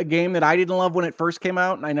of a game that I didn't love when it first came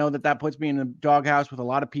out. And I know that puts me in the doghouse with a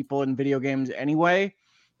lot of people in video games anyway.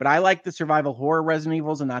 But I like the survival horror Resident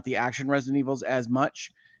Evils and not the action Resident Evils as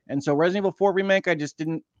much. And so Resident Evil 4 remake, I just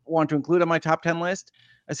didn't want to include on my top 10 list.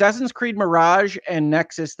 Assassin's Creed Mirage and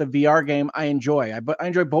Nexus, the VR game, I enjoy. I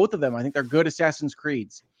enjoy both of them. I think they're good Assassin's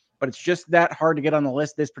Creeds. But it's just that hard to get on the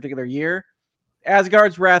list this particular year.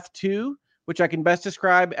 Asgard's Wrath 2, which I can best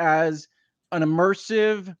describe as an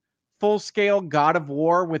immersive, full-scale God of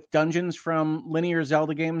War with dungeons from linear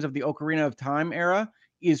Zelda games of the Ocarina of Time era,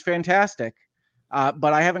 is fantastic.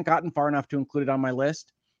 But I haven't gotten far enough to include it on my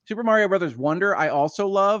list. Super Mario Brothers Wonder, I also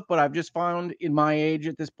love, but I've just found in my age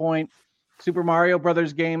at this point, Super Mario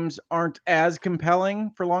Brothers games aren't as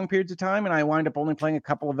compelling for long periods of time, and I wind up only playing a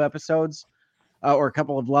couple of episodes or a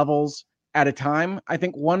couple of levels at a time. I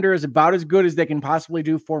think Wonder is about as good as they can possibly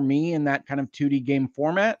do for me in that kind of 2D game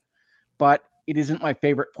format. but it isn't my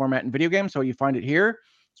favorite format in video games, so you find it here.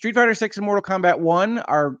 Street Fighter 6 and Mortal Kombat 1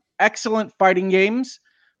 are excellent fighting games,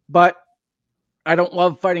 but I don't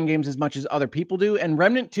love fighting games as much as other people do. And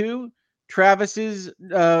Remnant 2, Travis's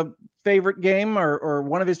favorite game, or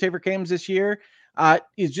one of his favorite games this year,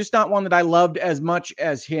 is just not one that I loved as much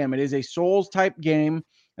as him. It is a Souls type game,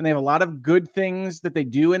 and they have a lot of good things that they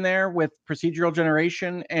do in there with procedural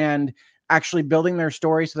generation and actually building their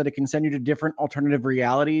story so that it can send you to different alternative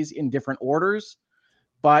realities in different orders.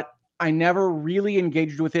 But I never really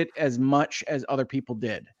engaged with it as much as other people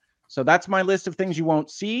did. So that's my list of things you won't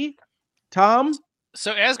see. Tom?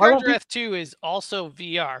 So Asgard Wrath 2 is also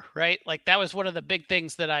VR, right? Like that was one of the big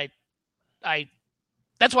things that I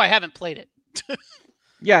that's why I haven't played it.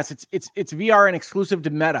 Yes, it's VR and exclusive to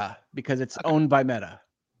Meta because it's owned by Meta.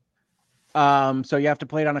 So you have to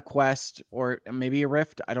play it on a Quest or maybe a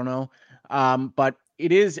Rift, I don't know. But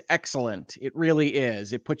it is excellent. It really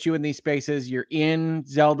is. It puts you in these spaces. You're in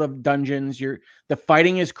Zelda dungeons. The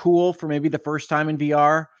fighting is cool for maybe the first time in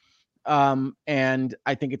VR. And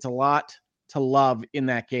I think it's a lot to love in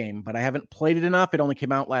that game, but I haven't played it enough. It only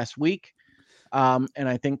came out last week. And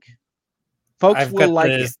I think folks will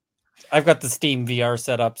like it. I've got the Steam VR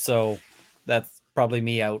set up, so that's probably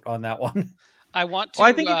me out on that one. I want to. Well,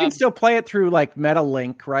 I think you can still play it through like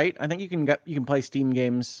MetaLink, right? I think you can play Steam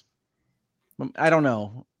games. I don't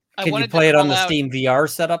know. Can you play it on the Steam VR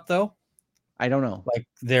setup though? I don't know. Like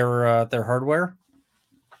their hardware?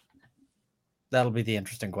 That'll be the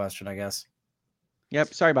interesting question, I guess.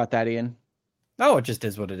 Yep. Sorry about that, Ian. No, it just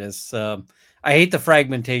is what it is. I hate the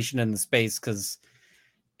fragmentation in the space because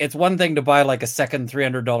it's one thing to buy like a second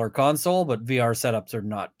 $300 console, but VR setups are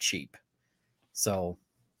not cheap. So,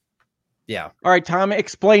 yeah. All right, Tom,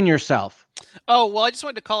 explain yourself. Oh, well, I just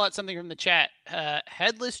wanted to call out something from the chat.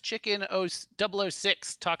 Headless Chicken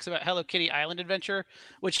 006 talks about Hello Kitty Island Adventure,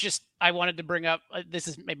 which just I wanted to bring up. This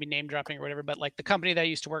is maybe name dropping or whatever, but like the company that I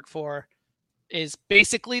used to work for is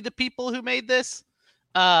basically the people who made this.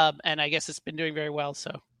 And I guess it's been doing very well. So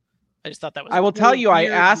I just thought that was. I will tell you, I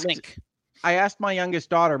asked my youngest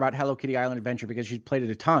daughter about Hello Kitty Island Adventure because she's played it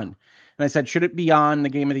a ton. And I said, should it be on the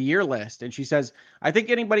Game of the Year list? And she says, I think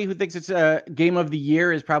anybody who thinks it's a Game of the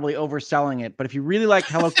Year is probably overselling it. But if you really like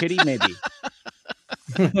Hello Kitty, maybe.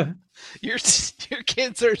 Your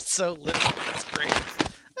kids are so little. That's great.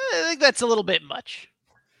 I think that's a little bit much.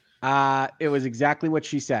 It was exactly what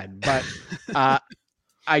she said. But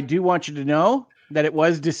I do want you to know that it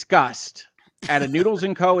was discussed at a Noodles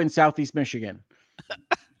 & Co. in Southeast Michigan.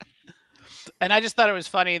 And I just thought it was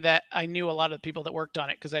funny that I knew a lot of the people that worked on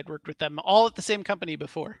it because I'd worked with them all at the same company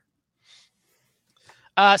before.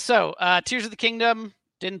 So Tears of the Kingdom,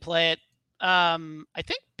 didn't play it. I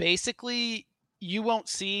think basically you won't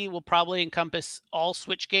see will probably encompass all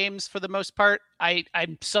Switch games for the most part. I'm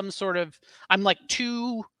like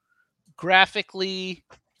too graphically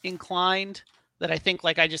inclined that I think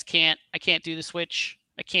like I can't do the Switch.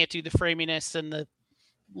 I can't do the framiness and the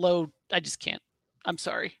low. I just can't. I'm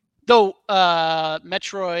sorry. Though the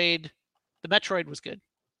Metroid was good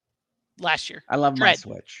last year. I love my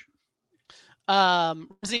Switch.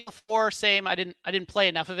 Resident Evil 4, same. I didn't play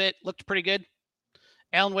enough of it. Looked pretty good.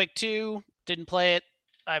 Alan Wake 2, didn't play it.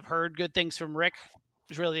 I've heard good things from Rick.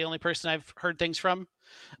 He's really the only person I've heard things from.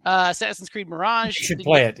 Assassin's Creed Mirage. You should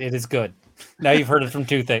play it. It is good. Now you've heard it from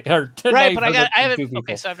two things. Right, but I haven't.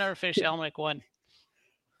 Okay, so I've never finished Alan Wake 1.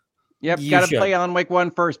 Yep, got to play Alan Wake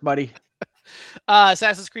 1 first, buddy.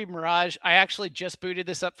 Assassin's Creed Mirage. I actually just booted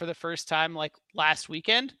this up for the first time like last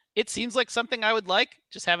weekend. It seems like something I would like.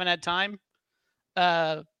 Just haven't had time.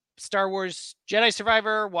 Star Wars Jedi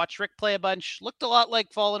Survivor. Watched Rick play a bunch. Looked a lot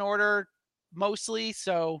like Fallen Order mostly.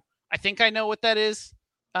 So I think I know what that is.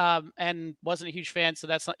 And wasn't a huge fan. So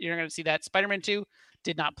you're not going to see that. Spider-Man 2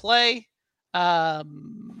 did not play. As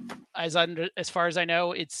far as I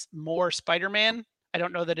know, it's more Spider-Man. I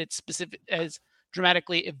don't know that it's specific as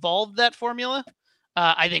dramatically evolved that formula.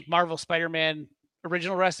 I think Marvel Spider-Man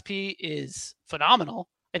original recipe is phenomenal.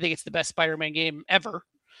 I think it's the best Spider-Man game ever.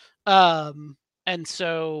 And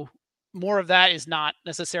so more of that is not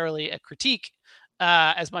necessarily a critique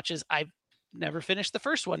as much as I've never finished the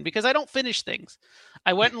first one because I don't finish things.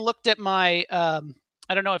 I went and looked at my, I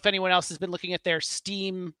don't know if anyone else has been looking at their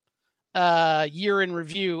Steam year in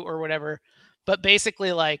review or whatever, but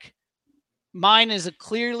basically like, mine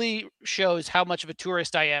clearly shows how much of a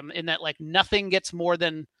tourist I am in that like nothing gets more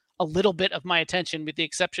than a little bit of my attention with the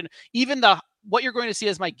exception. Even what you're going to see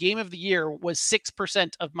as my game of the year was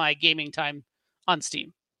 6% of my gaming time on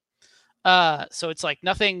Steam. So it's like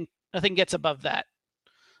nothing gets above that.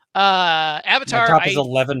 Avatar. My top is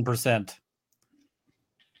 11%.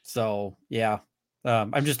 So yeah.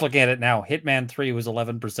 I'm just looking at it now. Hitman 3 was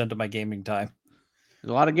 11% of my gaming time.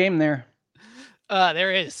 There's a lot of game there.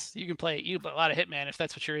 There is. You can play a lot of Hitman if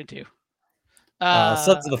that's what you're into.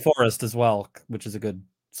 Sons of the Forest as well, which is a good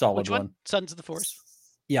solid which one? Sons of the Forest.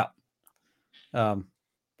 Yeah.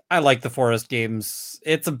 I like the Forest games.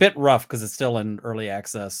 It's a bit rough because it's still in early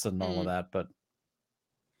access and all of that, but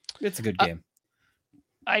it's a good game.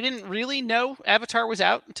 I didn't really know Avatar was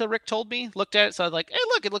out until Rick told me. Looked at it, so I was like, "Hey,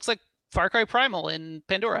 look! It looks like Far Cry Primal in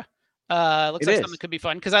Pandora. Looks like something that could be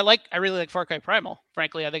fun." Because I really like Far Cry Primal.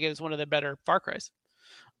 Frankly, I think it was one of the better Far Cries.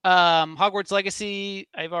 Hogwarts Legacy,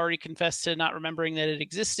 I've already confessed to not remembering that it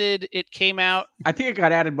existed. It came out. I think it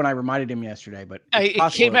got added when I reminded him yesterday, but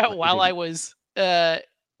it came out while I was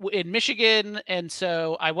in Michigan, and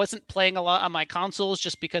so I wasn't playing a lot on my consoles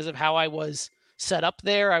just because of how I was set up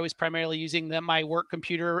there. I was primarily using my work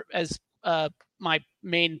computer as my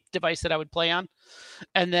main device that I would play on.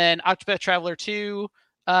 And then Octopath Traveler 2.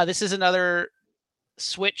 This is another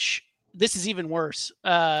Switch. This is even worse.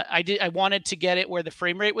 I wanted to get it where the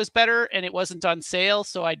frame rate was better, and it wasn't on sale,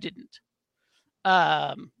 so I didn't.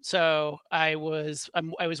 So I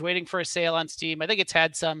was waiting for a sale on Steam. I think it's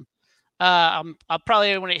had some. I'll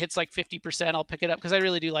probably, when it hits like 50%, I'll pick it up because I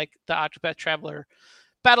really do like the Octopath Traveler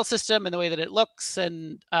battle system and the way that it looks.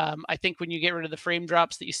 And I think when you get rid of the frame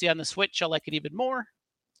drops that you see on the Switch, I'll like it even more.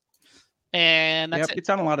 And that's it. It's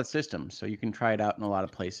on a lot of systems, so you can try it out in a lot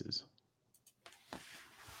of places.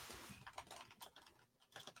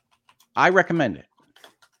 I recommend it.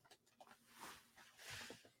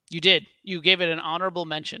 You did. You gave it an honorable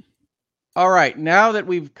mention. All right. Now that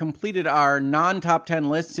we've completed our non-top 10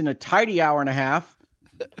 lists in a tidy hour and a half,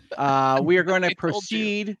 we are going to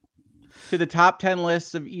proceed to the top 10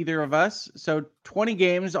 lists of either of us. So 20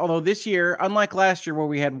 games, although this year, unlike last year where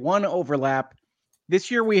we had one overlap, this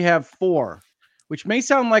year we have 4, which may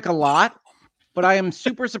sound like a lot, but I am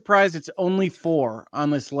super surprised it's only 4 on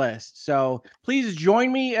this list. So please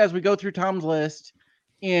join me as we go through Tom's list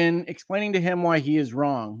in explaining to him why he is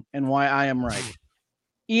wrong and why I am right.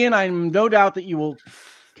 Ian, I'm no doubt that you will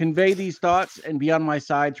convey these thoughts and be on my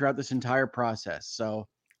side throughout this entire process. So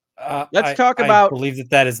let's talk about... I believe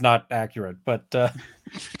that is not accurate, but...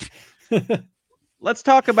 Let's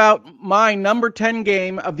talk about my number 10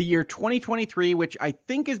 game of the year 2023, which I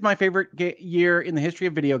think is my favorite year in the history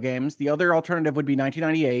of video games. The other alternative would be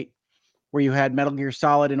 1998, where you had Metal Gear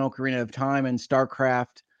Solid and Ocarina of Time and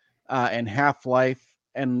StarCraft and Half-Life,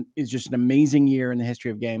 and is just an amazing year in the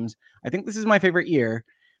history of games. I think this is my favorite year.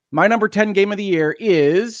 My number 10 game of the year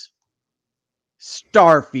is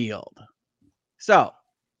Starfield. So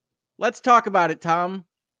let's talk about it, Tom.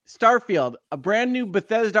 Starfield, a brand new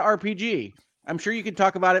Bethesda RPG. I'm sure you can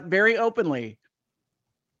talk about it very openly.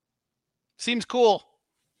 Seems cool.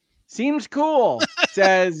 Seems cool,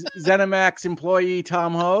 says ZeniMax employee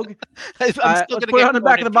Tom Hoeg. Let's put it on the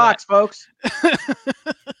back of the box, folks.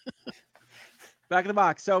 Back of the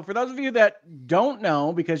box. So for those of you that don't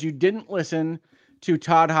know, because you didn't listen to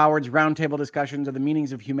Todd Howard's roundtable discussions of the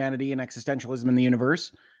meanings of humanity and existentialism in the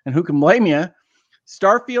universe, and who can blame you,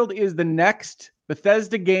 Starfield is the next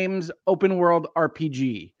Bethesda Games open world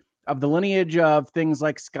RPG of the lineage of things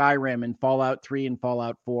like Skyrim and Fallout 3 and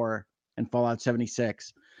Fallout 4 and Fallout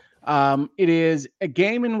 76. It is a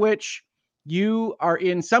game in which you are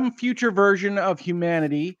in some future version of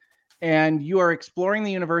humanity and you are exploring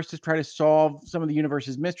the universe to try to solve some of the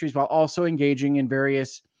universe's mysteries while also engaging in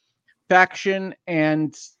various faction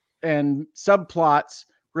and subplots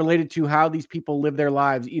related to how these people live their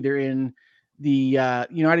lives, either in the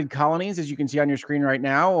United Colonies, as you can see on your screen right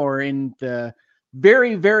now, or in the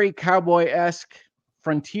very, very cowboy-esque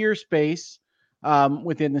frontier space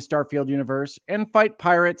within the Starfield universe, and fight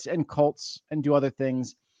pirates and cults and do other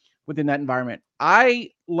things within that environment.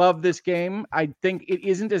 I love this game. I think it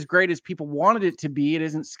isn't as great as people wanted it to be. It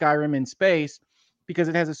isn't Skyrim in space because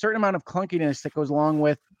it has a certain amount of clunkiness that goes along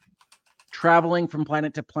with traveling from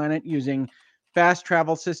planet to planet using fast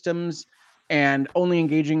travel systems and only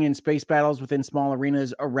engaging in space battles within small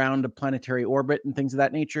arenas around a planetary orbit and things of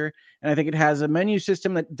that nature. And I think it has a menu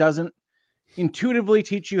system that doesn't intuitively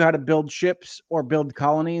teach you how to build ships or build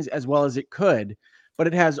colonies as well as it could. But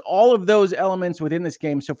it has all of those elements within this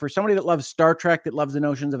game. So for somebody that loves Star Trek, that loves the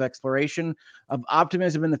notions of exploration, of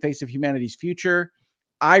optimism in the face of humanity's future,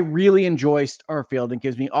 I really enjoy Starfield. It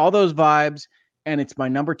gives me all those vibes, and it's my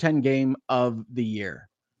number 10 game of the year.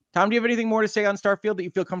 Tom, do you have anything more to say on Starfield that you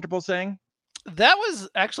feel comfortable saying? That was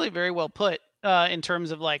actually very well put in terms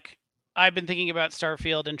of like, I've been thinking about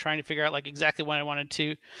Starfield and trying to figure out like exactly what I wanted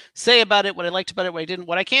to say about it, what I liked about it, what I didn't.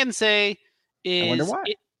 What I can say is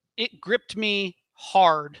it gripped me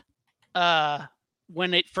hard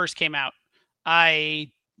when it first came out.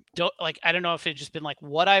 I don't know if it just been like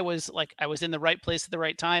what I was in the right place at the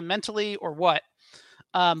right time mentally or what.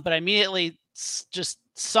 But I immediately just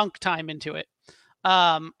sunk time into it.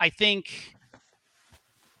 I think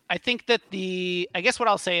that I guess what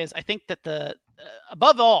I'll say is I think that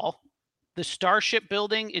above all, the starship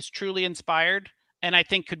building is truly inspired, and I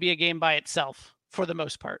think could be a game by itself for the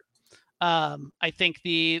most part. I think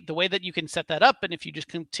the way that you can set that up, and if you just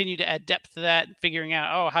continue to add depth to that, figuring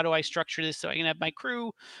out, oh, how do I structure this so I can have my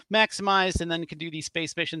crew maximized, and then can do these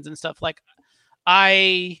space missions and stuff. Like,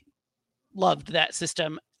 I loved that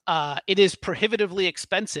system. It is prohibitively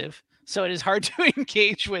expensive, so it is hard to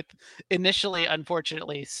engage with initially,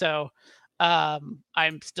 unfortunately. So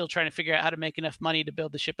I'm still trying to figure out how to make enough money to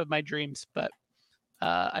build the ship of my dreams, but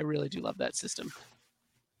I really do love that system.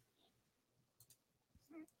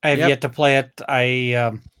 I have yet to play it.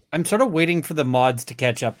 I'm sort of waiting for the mods to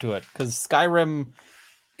catch up to it, because Skyrim,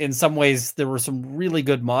 in some ways, there were some really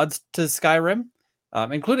good mods to Skyrim,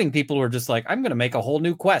 including people who are just like, I'm going to make a whole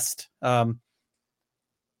new quest. So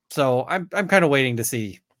I'm kind of waiting to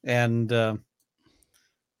see. And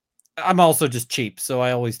I'm also just cheap, so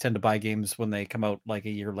I always tend to buy games when they come out like a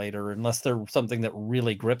year later, unless they're something that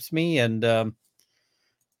really grips me. And a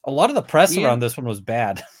lot of the press around this one was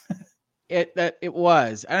bad. It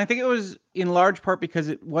was, and I think it was in large part because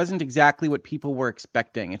it wasn't exactly what people were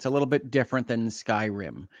expecting. It's a little bit different than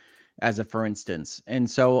Skyrim, as a for instance. And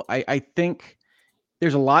so I think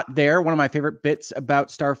there's a lot there. One of my favorite bits about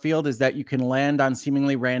Starfield is that you can land on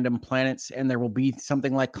seemingly random planets, and there will be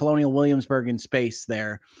something like Colonial Williamsburg in space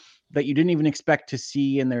there that you didn't even expect to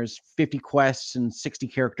see. And there's 50 quests and 60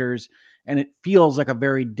 characters, and it feels like a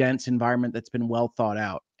very dense environment that's been well thought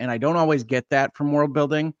out. And I don't always get that from world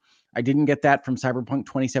building. I didn't get that from Cyberpunk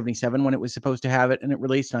 2077 when it was supposed to have it and it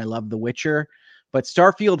released, and I love The Witcher. But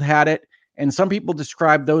Starfield had it, and some people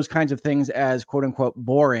describe those kinds of things as quote unquote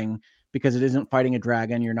boring because it isn't fighting a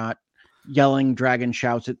dragon. You're not yelling dragon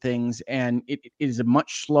shouts at things, and it is a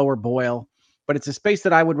much slower boil. But it's a space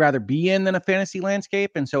that I would rather be in than a fantasy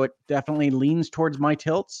landscape, and so it definitely leans towards my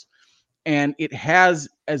tilts. And it has,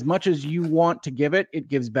 as much as you want to give it, it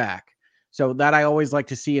gives back. So that I always like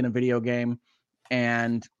to see in a video game,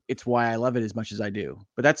 and it's why I love it as much as I do.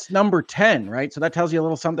 But that's number 10, right? So that tells you a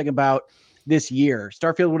little something about this year.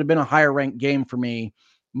 Starfield would have been a higher ranked game for me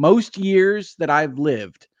most years that I've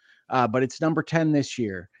lived, but it's number 10 this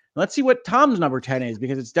year. Let's see what Tom's number 10 is,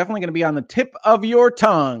 because it's definitely going to be on the tip of your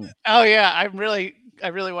tongue. Oh yeah, I really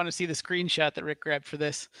want to see the screenshot that Rick grabbed for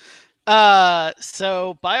this.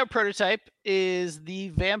 So Bioprototype is the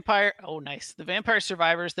vampire. Oh, nice. The Vampire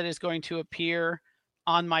Survivors that is going to appear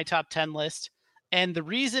on my top 10 list. And the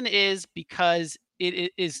reason is because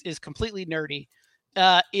it is completely nerdy.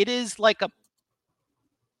 It is like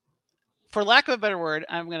for lack of a better word,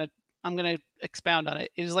 I'm gonna expound on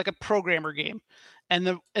it. It is like a programmer game.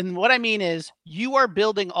 And what I mean is you are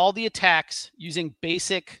building all the attacks using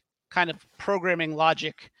basic kind of programming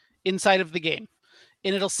logic inside of the game.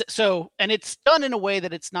 And and it's done in a way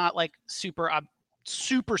that it's not like super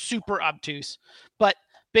obtuse, but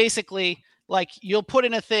basically, like, you'll put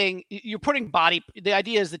in a thing, you're putting the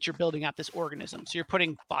idea is that you're building out this organism, so you're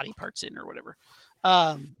putting body parts in or whatever.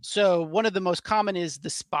 So one of the most common is the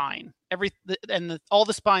spine. All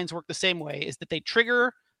the spines work the same way, is that they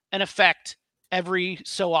trigger an effect every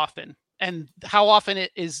so often, and how often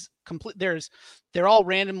it is complete. They're all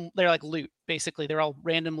random. They're like loot, basically. They're all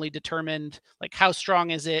randomly determined. Like, how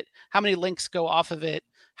strong is it? How many links go off of it?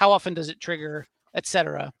 How often does it trigger,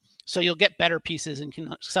 etc. So you'll get better pieces and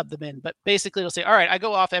can sub them in. But basically, it'll say, all right, I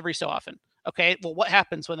go off every so often. Okay, well, what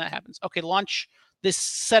happens when that happens? Okay, launch this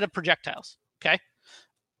set of projectiles. Okay,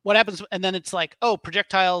 what happens? And then it's like, oh,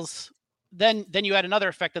 projectiles. Then you add another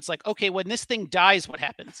effect that's like, okay, when this thing dies, what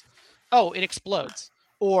happens? Oh, it explodes.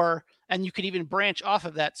 And you can even branch off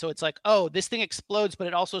of that. So it's like, oh, this thing explodes, but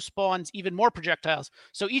it also spawns even more projectiles.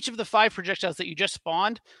 So each of the 5 projectiles that you just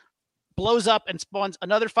spawned blows up and spawns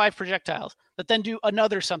another 5 projectiles that then do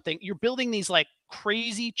another something. You're building these like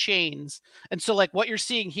crazy chains. And so like what you're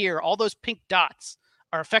seeing here, all those pink dots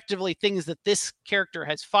are effectively things that this character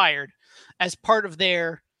has fired as part of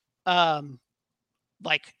their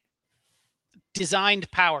like designed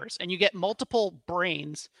powers. And you get multiple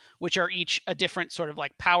brains, which are each a different sort of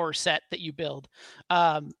like power set that you build.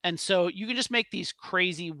 And so you can just make these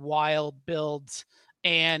crazy wild builds,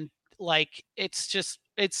 and like it's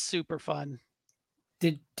super fun.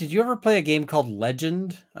 Did you ever play a game called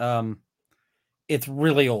Legend? It's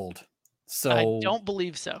really old. So I don't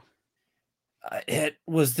believe so. It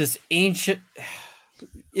was this ancient.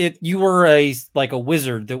 You were a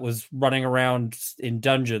wizard that was running around in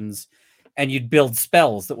dungeons, and you'd build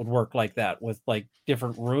spells that would work like that with like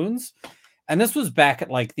different runes. And this was back at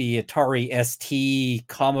like the Atari ST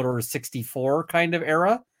Commodore 64 kind of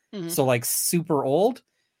era. Mhm. So like super old.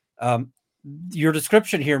 Your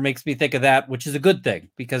description here makes me think of that, which is a good thing,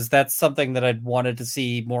 because that's something that I'd wanted to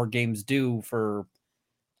see more games do for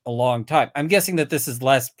a long time. I'm guessing that this is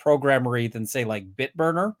less programmery than say like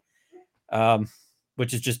Bitburner,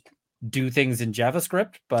 which is just do things in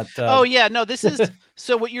JavaScript. But oh yeah, no, this is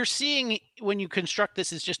so what you're seeing when you construct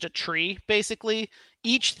this is just a tree. Basically,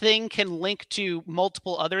 each thing can link to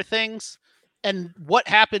multiple other things. And what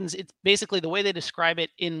happens, it's basically the way they describe it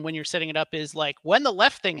in when you're setting it up is like when the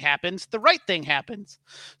left thing happens, the right thing happens.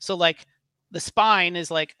 So like the spine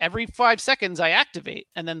is like every 5 seconds I activate,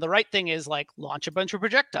 and then the right thing is like launch a bunch of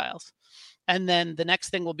projectiles. And then the next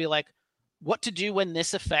thing will be like what to do when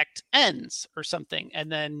this effect ends or something.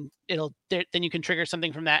 And then then you can trigger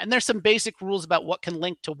something from that. And there's some basic rules about what can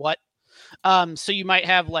link to what. So you might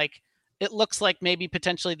have like, it looks like maybe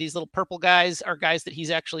potentially these little purple guys are guys that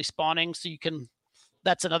he's actually spawning. So you can,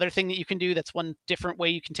 that's another thing that you can do. That's one different way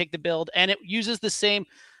you can take the build. And it uses the same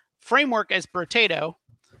framework as Brotato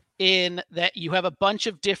in that you have a bunch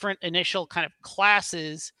of different initial kind of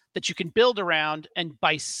classes that you can build around. And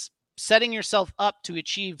by setting yourself up to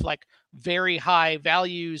achieve like very high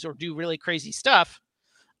values or do really crazy stuff,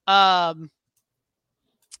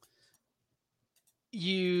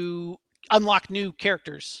 you unlock new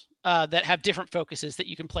characters that have different focuses that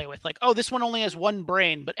you can play with. Like, oh, this one only has one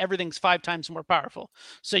brain, but everything's 5 times more powerful.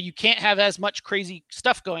 So you can't have as much crazy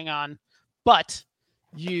stuff going on, but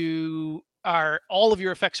all of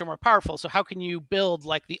your effects are more powerful. So how can you build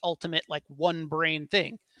like the ultimate, like one brain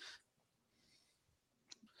thing?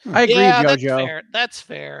 I agree, yeah, Jojo. That's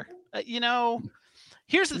fair. Here's the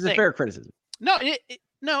This thing. is a fair criticism. No,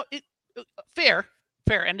 fair,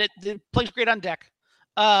 and it plays great on deck.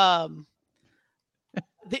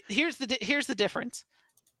 Here's the difference.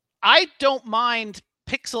 I don't mind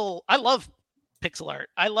I love pixel art.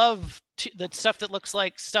 I love the stuff that looks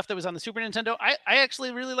like stuff that was on the Super Nintendo. I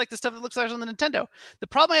actually really like the stuff that looks like on the Nintendo. The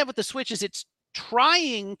problem I have with the Switch is it's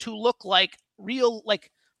trying to look like real,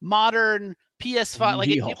 like modern PS5, like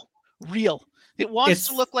real. It wants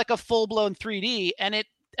to look like a full-blown 3D, and it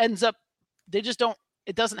ends up,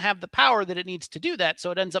 it doesn't have the power that it needs to do that, so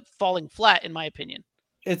it ends up falling flat, in my opinion.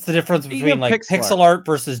 It's the difference between like pixel art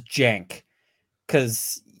versus jank,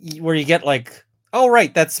 because where you get like, oh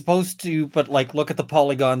right, that's supposed to, but like look at the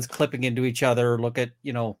polygons clipping into each other, look at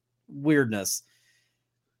weirdness.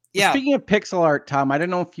 Yeah. Speaking of pixel art, Tom, I don't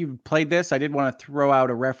know if you've played this. I did want to throw out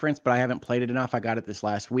a reference, but I haven't played it enough. I got it this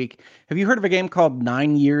last week. Have you heard of a game called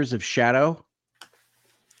 9 Years of Shadow?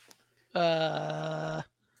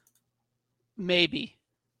 Maybe,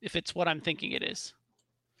 if it's what I'm thinking it is.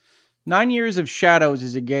 9 Years of Shadows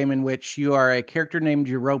is a game in which you are a character named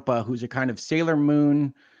Europa, who's a kind of Sailor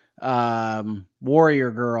Moon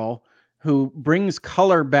warrior girl who brings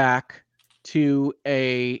color back to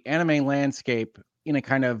a anime landscape in a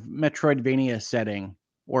kind of Metroidvania setting,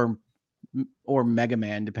 or Mega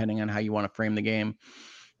Man, depending on how you want to frame the game.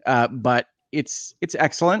 But it's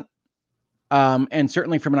excellent. And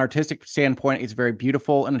certainly from an artistic standpoint, it's very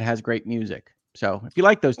beautiful and it has great music. So if you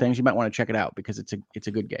like those things, you might want to check it out because it's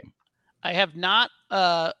a good game. I have not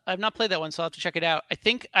played that one, so I'll have to check it out. I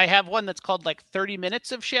think I have one that's called like 30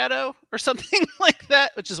 Minutes of Shadow or something like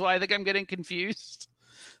that, which is why I think I'm getting confused.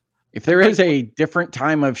 If there is a different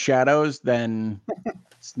time of Shadows, then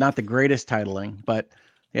it's not the greatest titling, but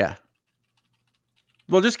yeah.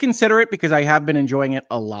 Well, just consider it because I have been enjoying it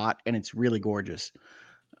a lot and it's really gorgeous.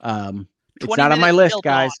 It's not on my list,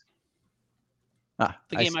 guys. The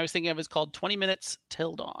game I was thinking of is called 20 Minutes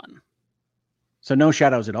Till Dawn. So no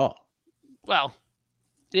shadows at all. Well,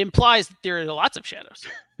 it implies that there are lots of shadows.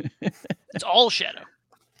 It's all shadow.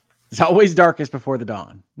 It's always darkest before the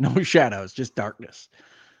dawn. No shadows, just darkness.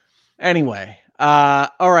 Anyway,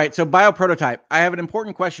 all right. So bioprototype. I have an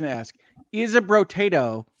important question to ask. Is a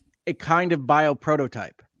Brotato a kind of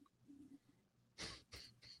bioprototype?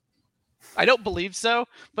 I don't believe so,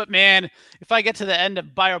 but man, if I get to the end of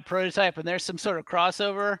bioprototype and there's some sort of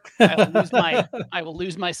crossover, I will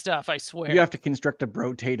lose my stuff. I swear. You have to construct a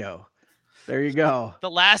Brotato. There you go. The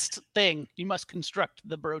last thing, you must construct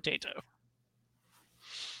the Brotato.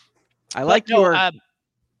 I like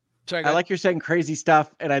you're saying crazy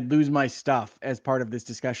stuff, and I'd lose my stuff as part of this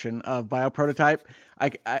discussion of bioprototype. I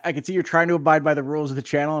can see you're trying to abide by the rules of the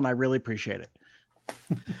channel, and I really appreciate it.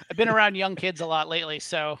 I've been around young kids a lot lately,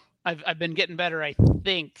 so I've been getting better, I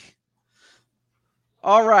think.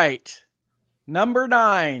 All right. Number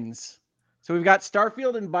 9s. So we've got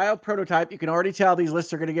Starfield and bioprototype. You can already tell these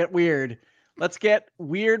lists are going to get weird. let's get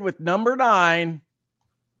weird with number 9.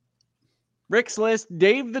 Rick's list,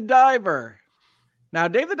 Dave the Diver. Now,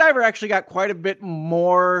 Dave the Diver actually got quite a bit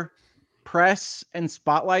more press and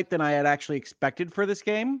spotlight than I had actually expected for this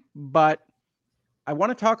game, but I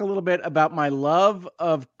want to talk a little bit about my love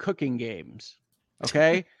of cooking games.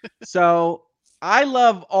 Okay? So I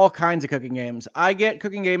love all kinds of cooking games. I get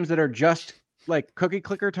cooking games that are just like cookie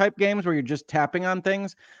clicker type games where you're just tapping on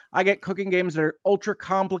things. I get cooking games that are ultra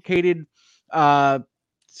complicated,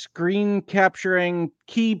 screen capturing,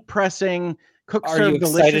 key pressing, cook Are serve you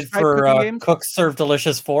delicious excited type cooking for games. Cook Serve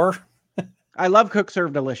Delicious 4? I love Cook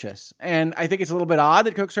Serve Delicious, and I think it's a little bit odd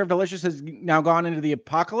that Cook Serve Delicious has now gone into the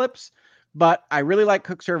apocalypse, but I really like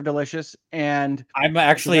Cook Serve Delicious, and I'm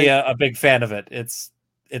actually a big fan of it. It's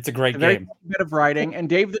a great very game. bit of writing. And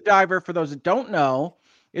Dave the Diver, for those that don't know,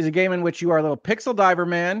 is a game in which you are a little pixel diver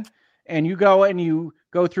man, and you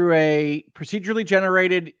go through a procedurally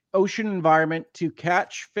generated ocean environment to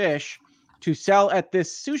catch fish to sell at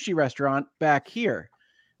this sushi restaurant back here.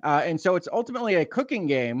 And so it's ultimately a cooking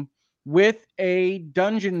game with a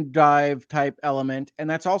dungeon dive type element. And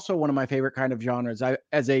that's also one of my favorite kind of genres.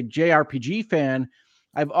 As a JRPG fan,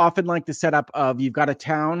 I've often liked the setup of you've got a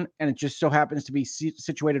town and it just so happens to be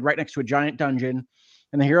situated right next to a giant dungeon.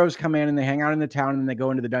 And the heroes come in and they hang out in the town and then they go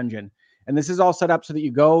into the dungeon. And this is all set up so that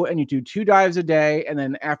you go and you do 2 dives a day. And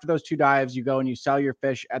then after those 2 dives, you go and you sell your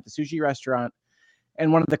fish at the sushi restaurant.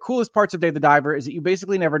 And one of the coolest parts of Dave the Diver is that you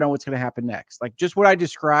basically never know what's going to happen next. Like just what I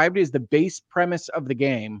described is the base premise of the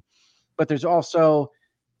game. But there's also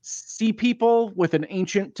sea people with an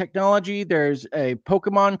ancient technology. There's a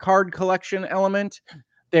Pokemon card collection element.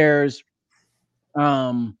 There's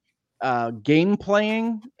game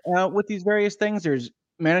playing with these various things. There's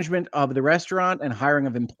management of the restaurant and hiring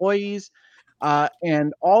of employees.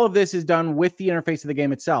 And all of this is done with the interface of the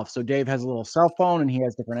game itself. So Dave has a little cell phone and he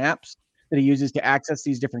has different apps that he uses to access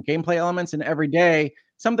these different gameplay elements. And every day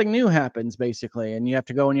something new happens basically. And you have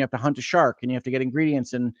to go and you have to hunt a shark and you have to get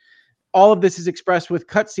ingredients. And all of this is expressed with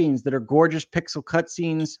cutscenes that are gorgeous pixel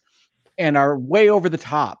cutscenes and are way over the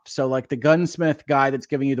top. So like the gunsmith guy that's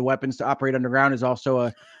giving you the weapons to operate underground is also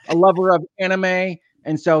a lover of anime.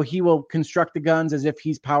 And so he will construct the guns as if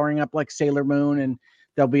he's powering up like Sailor Moon, and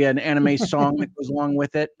there'll be an anime song that goes along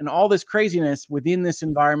with it, and all this craziness within this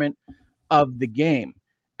environment of the game.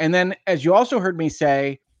 And then, as you also heard me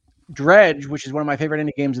say, Dredge, which is one of my favorite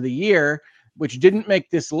indie games of the year, which didn't make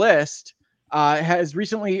this list, has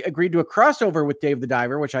recently agreed to a crossover with Dave the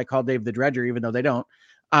Diver, which I call Dave the Dredger, even though they don't.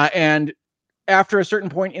 And after a certain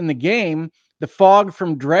point in the game, the fog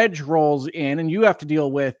from Dredge rolls in and you have to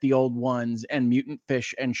deal with the old ones and mutant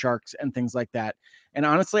fish and sharks and things like that. And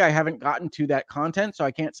honestly, I haven't gotten to that content, so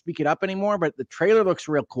I can't speak it up anymore, but the trailer looks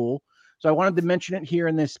real cool. So I wanted to mention it here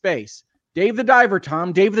in this space. Dave the Diver,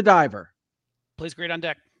 Tom, Dave the Diver. Plays great on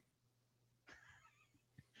deck.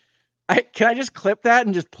 Can I just clip that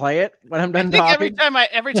and just play it when I'm done talking?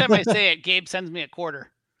 Every time I say it, Gabe sends me a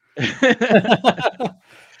quarter.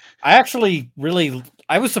 I actually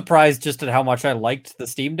I was surprised just at how much I liked the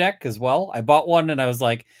Steam Deck as well. I bought one and I was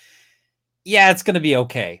like, yeah, it's going to be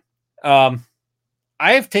okay. I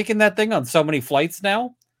have taken that thing on so many flights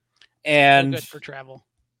now, and good for travel.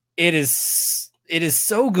 It is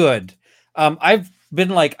so good. I've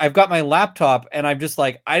got my laptop and I'm just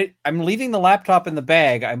like, I'm leaving the laptop in the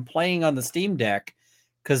bag. I'm playing on the Steam Deck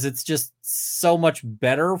because it's just so much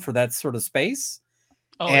better for that sort of space.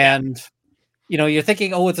 Oh, and you know, you're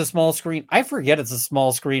thinking, oh, it's a small screen. I forget it's a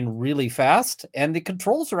small screen really fast. And the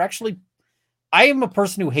controls are actually, I am a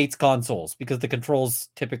person who hates consoles because the controls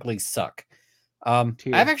typically suck. I've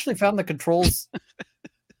actually found the controls,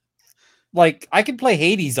 like I can play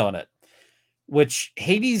Hades on it, which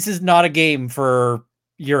Hades is not a game for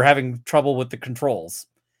you're having trouble with the controls.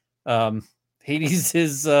 Hades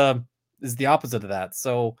is the opposite of that.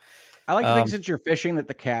 So I like to think since you're fishing that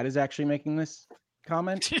the cat is actually making this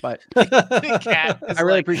comment, but the cat I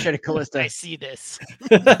really appreciate it, Callista. I see this.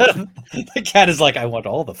 The cat is like, I want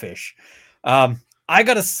all the fish. I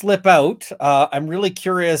gotta slip out. I'm really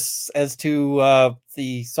curious as to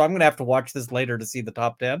so I'm gonna have to watch this later to see the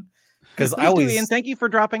top 10 because Ian, thank you for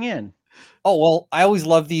dropping in. Oh well, I always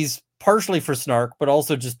love these partially for snark, but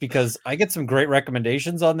also just because I get some great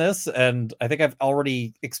recommendations on this, and I think I've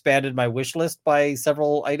already expanded my wish list by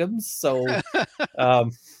several items. So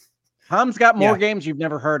Tom's got more games you've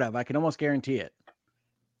never heard of. I can almost guarantee it.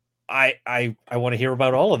 I want to hear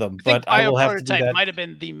about all of them, but I will have to do that. Might have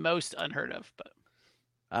been the most unheard of, but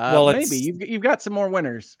maybe you've got some more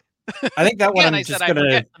winners. I think that one I'm just gonna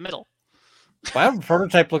the middle. Well,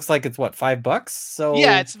 prototype looks like it's what, $5. So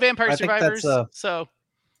yeah, it's Vampire Survivors. So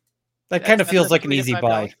that kind of feels like an easy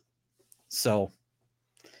buy. So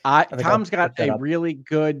I think Tom's I'll got look that a up. really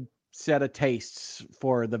good set of tastes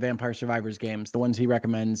for the Vampire Survivors games. The ones he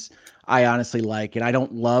recommends, I honestly like, and I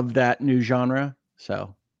don't love that new genre.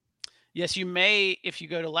 So Yes, you may, if you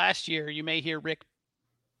go to last year, you may hear Rick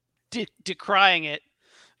decrying it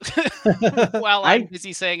while I'm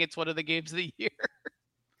busy saying it's one of the games of the year.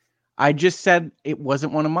 I just said it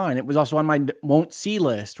wasn't one of mine. It was also on my won't see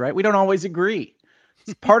list, right? We don't always agree.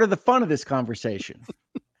 It's part of the fun of this conversation.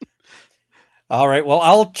 All right. Well,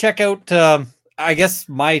 I'll check out, I guess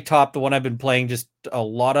my top, the one I've been playing just a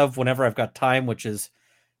lot of whenever I've got time, which is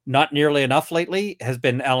not nearly enough lately, has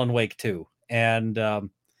been Alan Wake 2. And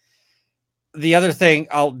the other thing,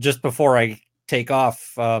 I'll just before I take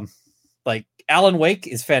off, like Alan Wake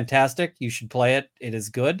is fantastic. You should play it. It is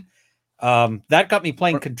good. That got me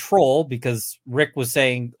playing Control because Rick was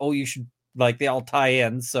saying, oh, you should, like, they all tie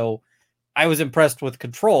in. So I was impressed with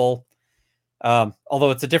Control.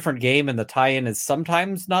 Although it's a different game and the tie-in is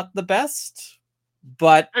sometimes not the best,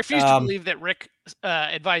 but I refuse to believe that Rick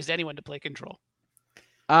advised anyone to play Control.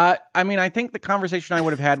 I mean, I think the conversation I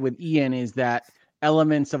would have had with Ian is that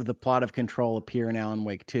elements of the plot of Control appear in Alan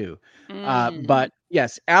Wake 2. But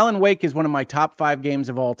yes, Alan Wake is one of my top 5 games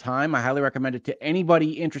of all time. I highly recommend it to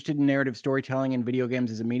anybody interested in narrative storytelling and video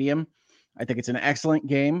games as a medium. I think it's an excellent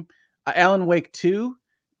game. Alan Wake 2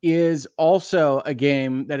 is also a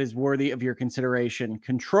game that is worthy of your consideration.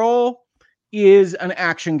 Control is an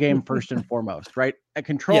action game first and foremost, right?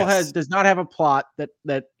 Control does not have a plot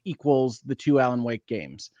that equals the 2 Alan Wake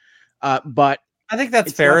games. But I think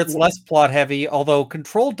that's fair. It's less plot heavy, although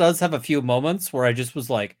Control does have a few moments where I just was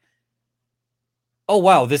like, oh,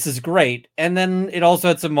 wow, this is great. And then it also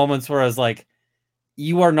had some moments where I was like,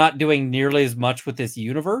 you are not doing nearly as much with this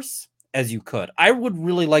universe as you could. I would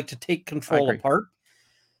really like to take Control apart.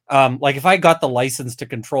 Like if I got the license to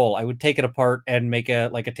Control, I would take it apart and make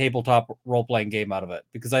a tabletop role-playing game out of it,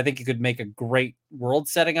 because I think you could make a great world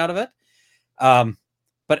setting out of it.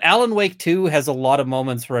 But Alan Wake 2 has a lot of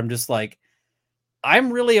moments where I'm just like,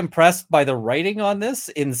 I'm really impressed by the writing on this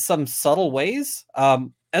in some subtle ways.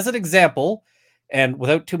 As an example, and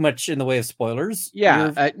without too much in the way of spoilers.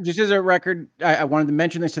 Just as a record, I wanted to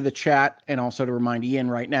mention this to the chat and also to remind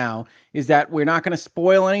Ian right now, is that we're not going to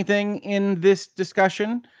spoil anything in this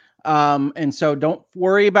discussion. And so don't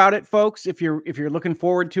worry about it, folks. If you're looking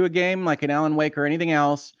forward to a game like an Alan Wake or anything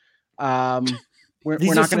else, we're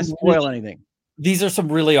not going to spoil anything. These are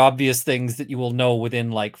some really obvious things that you will know within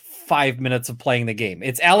like 5 minutes of playing the game.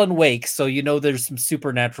 It's Alan Wake, so you know there's some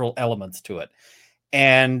supernatural elements to it.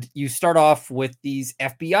 And you start off with these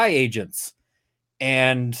FBI agents,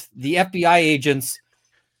 and the FBI agents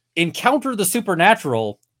encounter the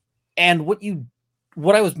supernatural. And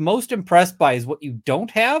what I was most impressed by is what you don't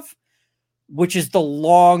have, which is the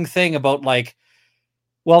long thing about like,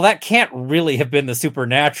 well, that can't really have been the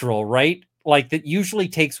supernatural, right? Like that usually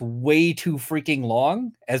takes way too freaking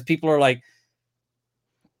long, as people are like,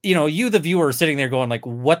 you know, you, the viewer, are sitting there going like,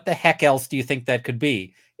 what the heck else do you think that could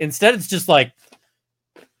be? Instead, it's just like,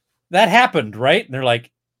 that happened, right? And they're like,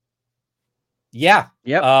 yeah.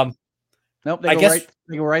 Yep. Nope. They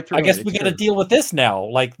go right through. I guess we got to deal with this now.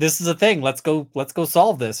 Like, this is a thing. Let's go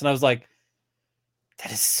solve this. And I was like,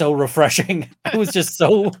 that is so refreshing. I was just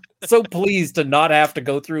so pleased to not have to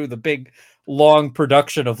go through the big, long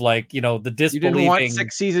production of like, you know, the disbelieving. You didn't want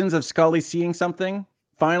 6 seasons of Scully seeing something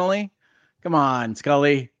finally? Come on,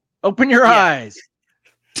 Scully. Open your eyes.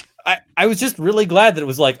 I was just really glad that it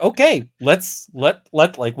was like, okay, let's let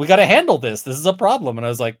like, we got to handle this. This is a problem. And I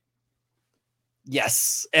was like,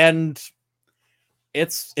 yes. And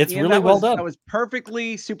it's really well done. That was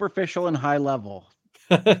perfectly superficial and high level.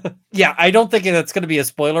 Yeah. I don't think that's going to be a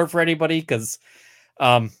spoiler for anybody, because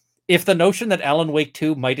if the notion that Alan Wake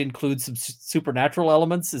 2 might include some supernatural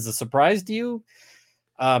elements is a surprise to you,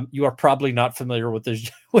 you are probably not familiar with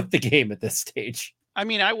the game at this stage. I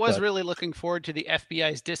mean, I was really looking forward to the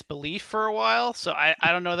FBI's disbelief for a while, so I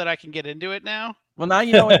don't know that I can get into it now. Well, now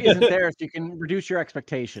you know it isn't there, so you can reduce your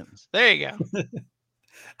expectations. There you go.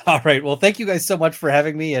 All right. Well, thank you guys so much for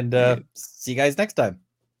having me, and see you guys next time.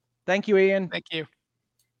 Thank you, Ian. Thank you.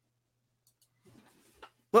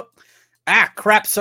 Well, crap.